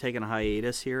because we're taking a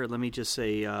hiatus here. Let me just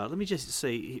speak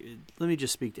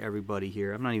to everybody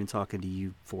here. I'm not even talking to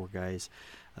you 4 guys.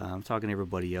 I'm talking to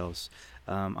everybody else.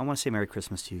 I want to say Merry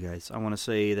Christmas to you guys. I want to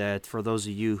say that for those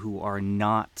of you who are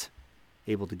not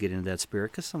able to get into that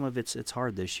spirit, because some of it's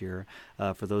hard this year.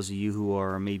 For those of you who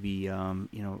are maybe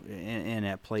in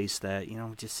that place that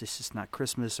it's just not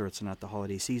Christmas, or it's not the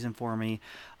holiday season for me.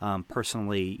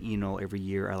 Personally, every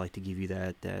year I like to give you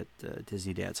that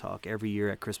Disney Dad talk. Every year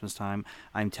at Christmas time,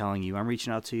 I'm telling you, I'm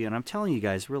reaching out to you, and I'm telling you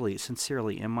guys really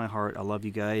sincerely in my heart, I love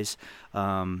you guys.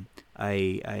 I'm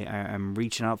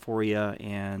reaching out for you,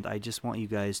 and I just want you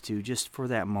guys to, just for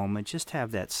that moment, just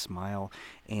have that smile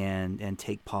and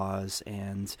take pause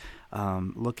and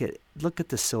look at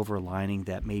the silver lining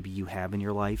that maybe you have in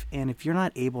your life. And if you're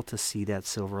not able to see that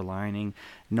silver lining,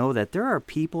 know that there are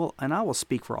people, and I will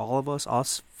speak for all of us,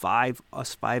 us five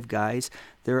guys.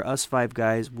 Us 5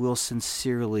 guys will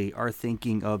sincerely are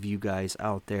thinking of you guys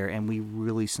out there, and we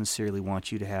really sincerely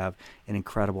want you to have an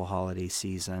incredible holiday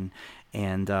season.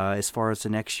 And as far as the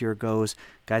next year goes,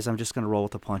 guys, I'm just going to roll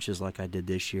with the punches like I did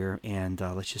this year, and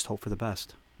let's just hope for the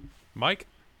best. Mike?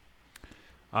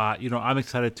 I'm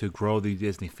excited to grow the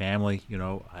Disney family.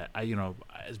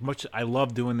 As much I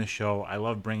love doing this show, I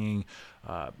love bringing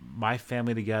my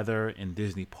family together in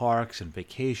Disney parks and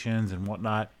vacations and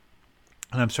whatnot.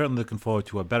 And I'm certainly looking forward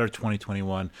to a better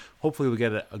 2021. Hopefully we'll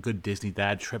get a good Disney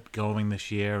Dad trip going this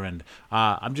year. And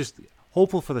I'm just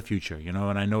hopeful for the future,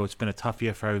 and I know it's been a tough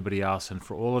year for everybody else, and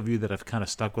for all of you that have kind of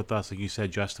stuck with us, like you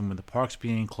said, Justin, with the parks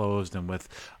being closed and with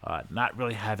not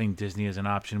really having Disney as an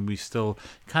option, we still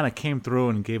kind of came through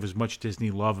and gave as much Disney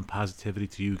love and positivity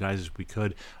to you guys as we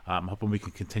could. I'm hoping we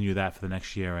can continue that for the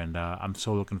next year, and I'm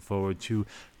so looking forward to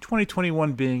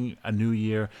 2021 being a new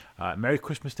year. Merry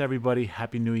Christmas to everybody,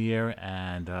 Happy New Year,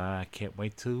 and I can't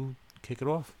wait to kick it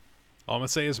off. All I'm going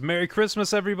to say is Merry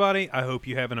Christmas, everybody. I hope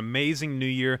you have an amazing New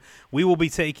Year. We will be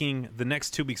taking the next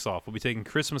 2 weeks off. We'll be taking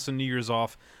Christmas and New Year's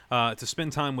off to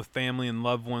spend time with family and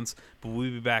loved ones. But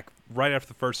we'll be back right after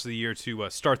the first of the year to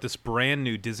start this brand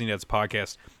new Disney Dads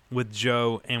podcast with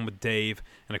Joe and with Dave.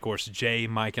 And, of course, Jay,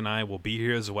 Mike, and I will be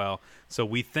here as well. So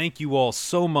we thank you all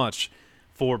so much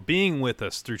for being with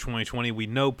us through 2020. We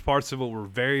know parts of it were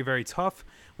very, very tough.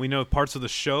 We know parts of the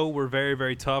show were very,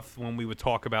 very tough when we would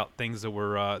talk about things that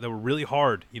were really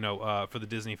hard, for the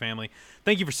Disney family.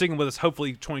 Thank you for sticking with us.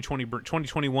 Hopefully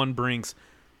 2021 brings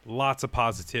lots of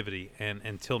positivity. And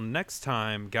until next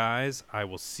time, guys, I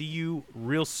will see you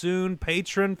real soon.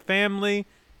 Patron family,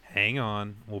 hang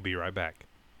on. We'll be right back.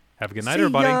 Have a good night,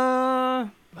 everybody. Ya.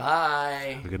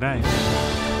 Bye. Have a good night.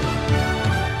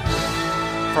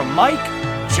 From Mike,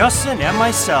 Justin, and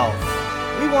myself,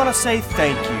 we want to say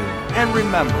thank you. And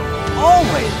remember,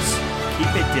 always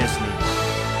keep it Disney.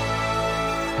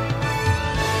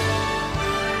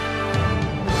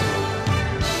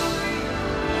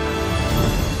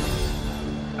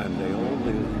 And they all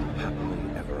live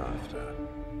happily ever after.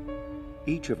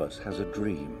 Each of us has a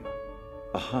dream,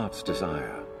 a heart's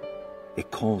desire. It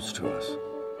calls to us.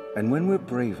 And when we're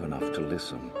brave enough to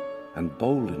listen and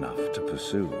bold enough to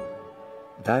pursue,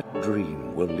 that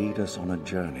dream will lead us on a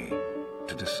journey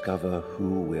to discover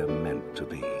who we're meant to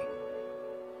be.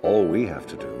 All we have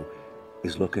to do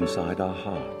is look inside our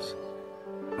hearts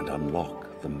and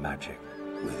unlock the magic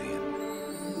within.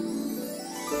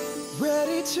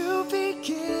 Ready to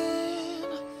begin.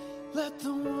 Let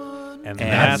the one. And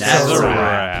that's a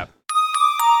wrap.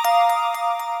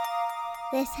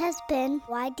 This has been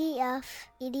YDF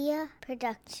Media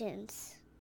Productions.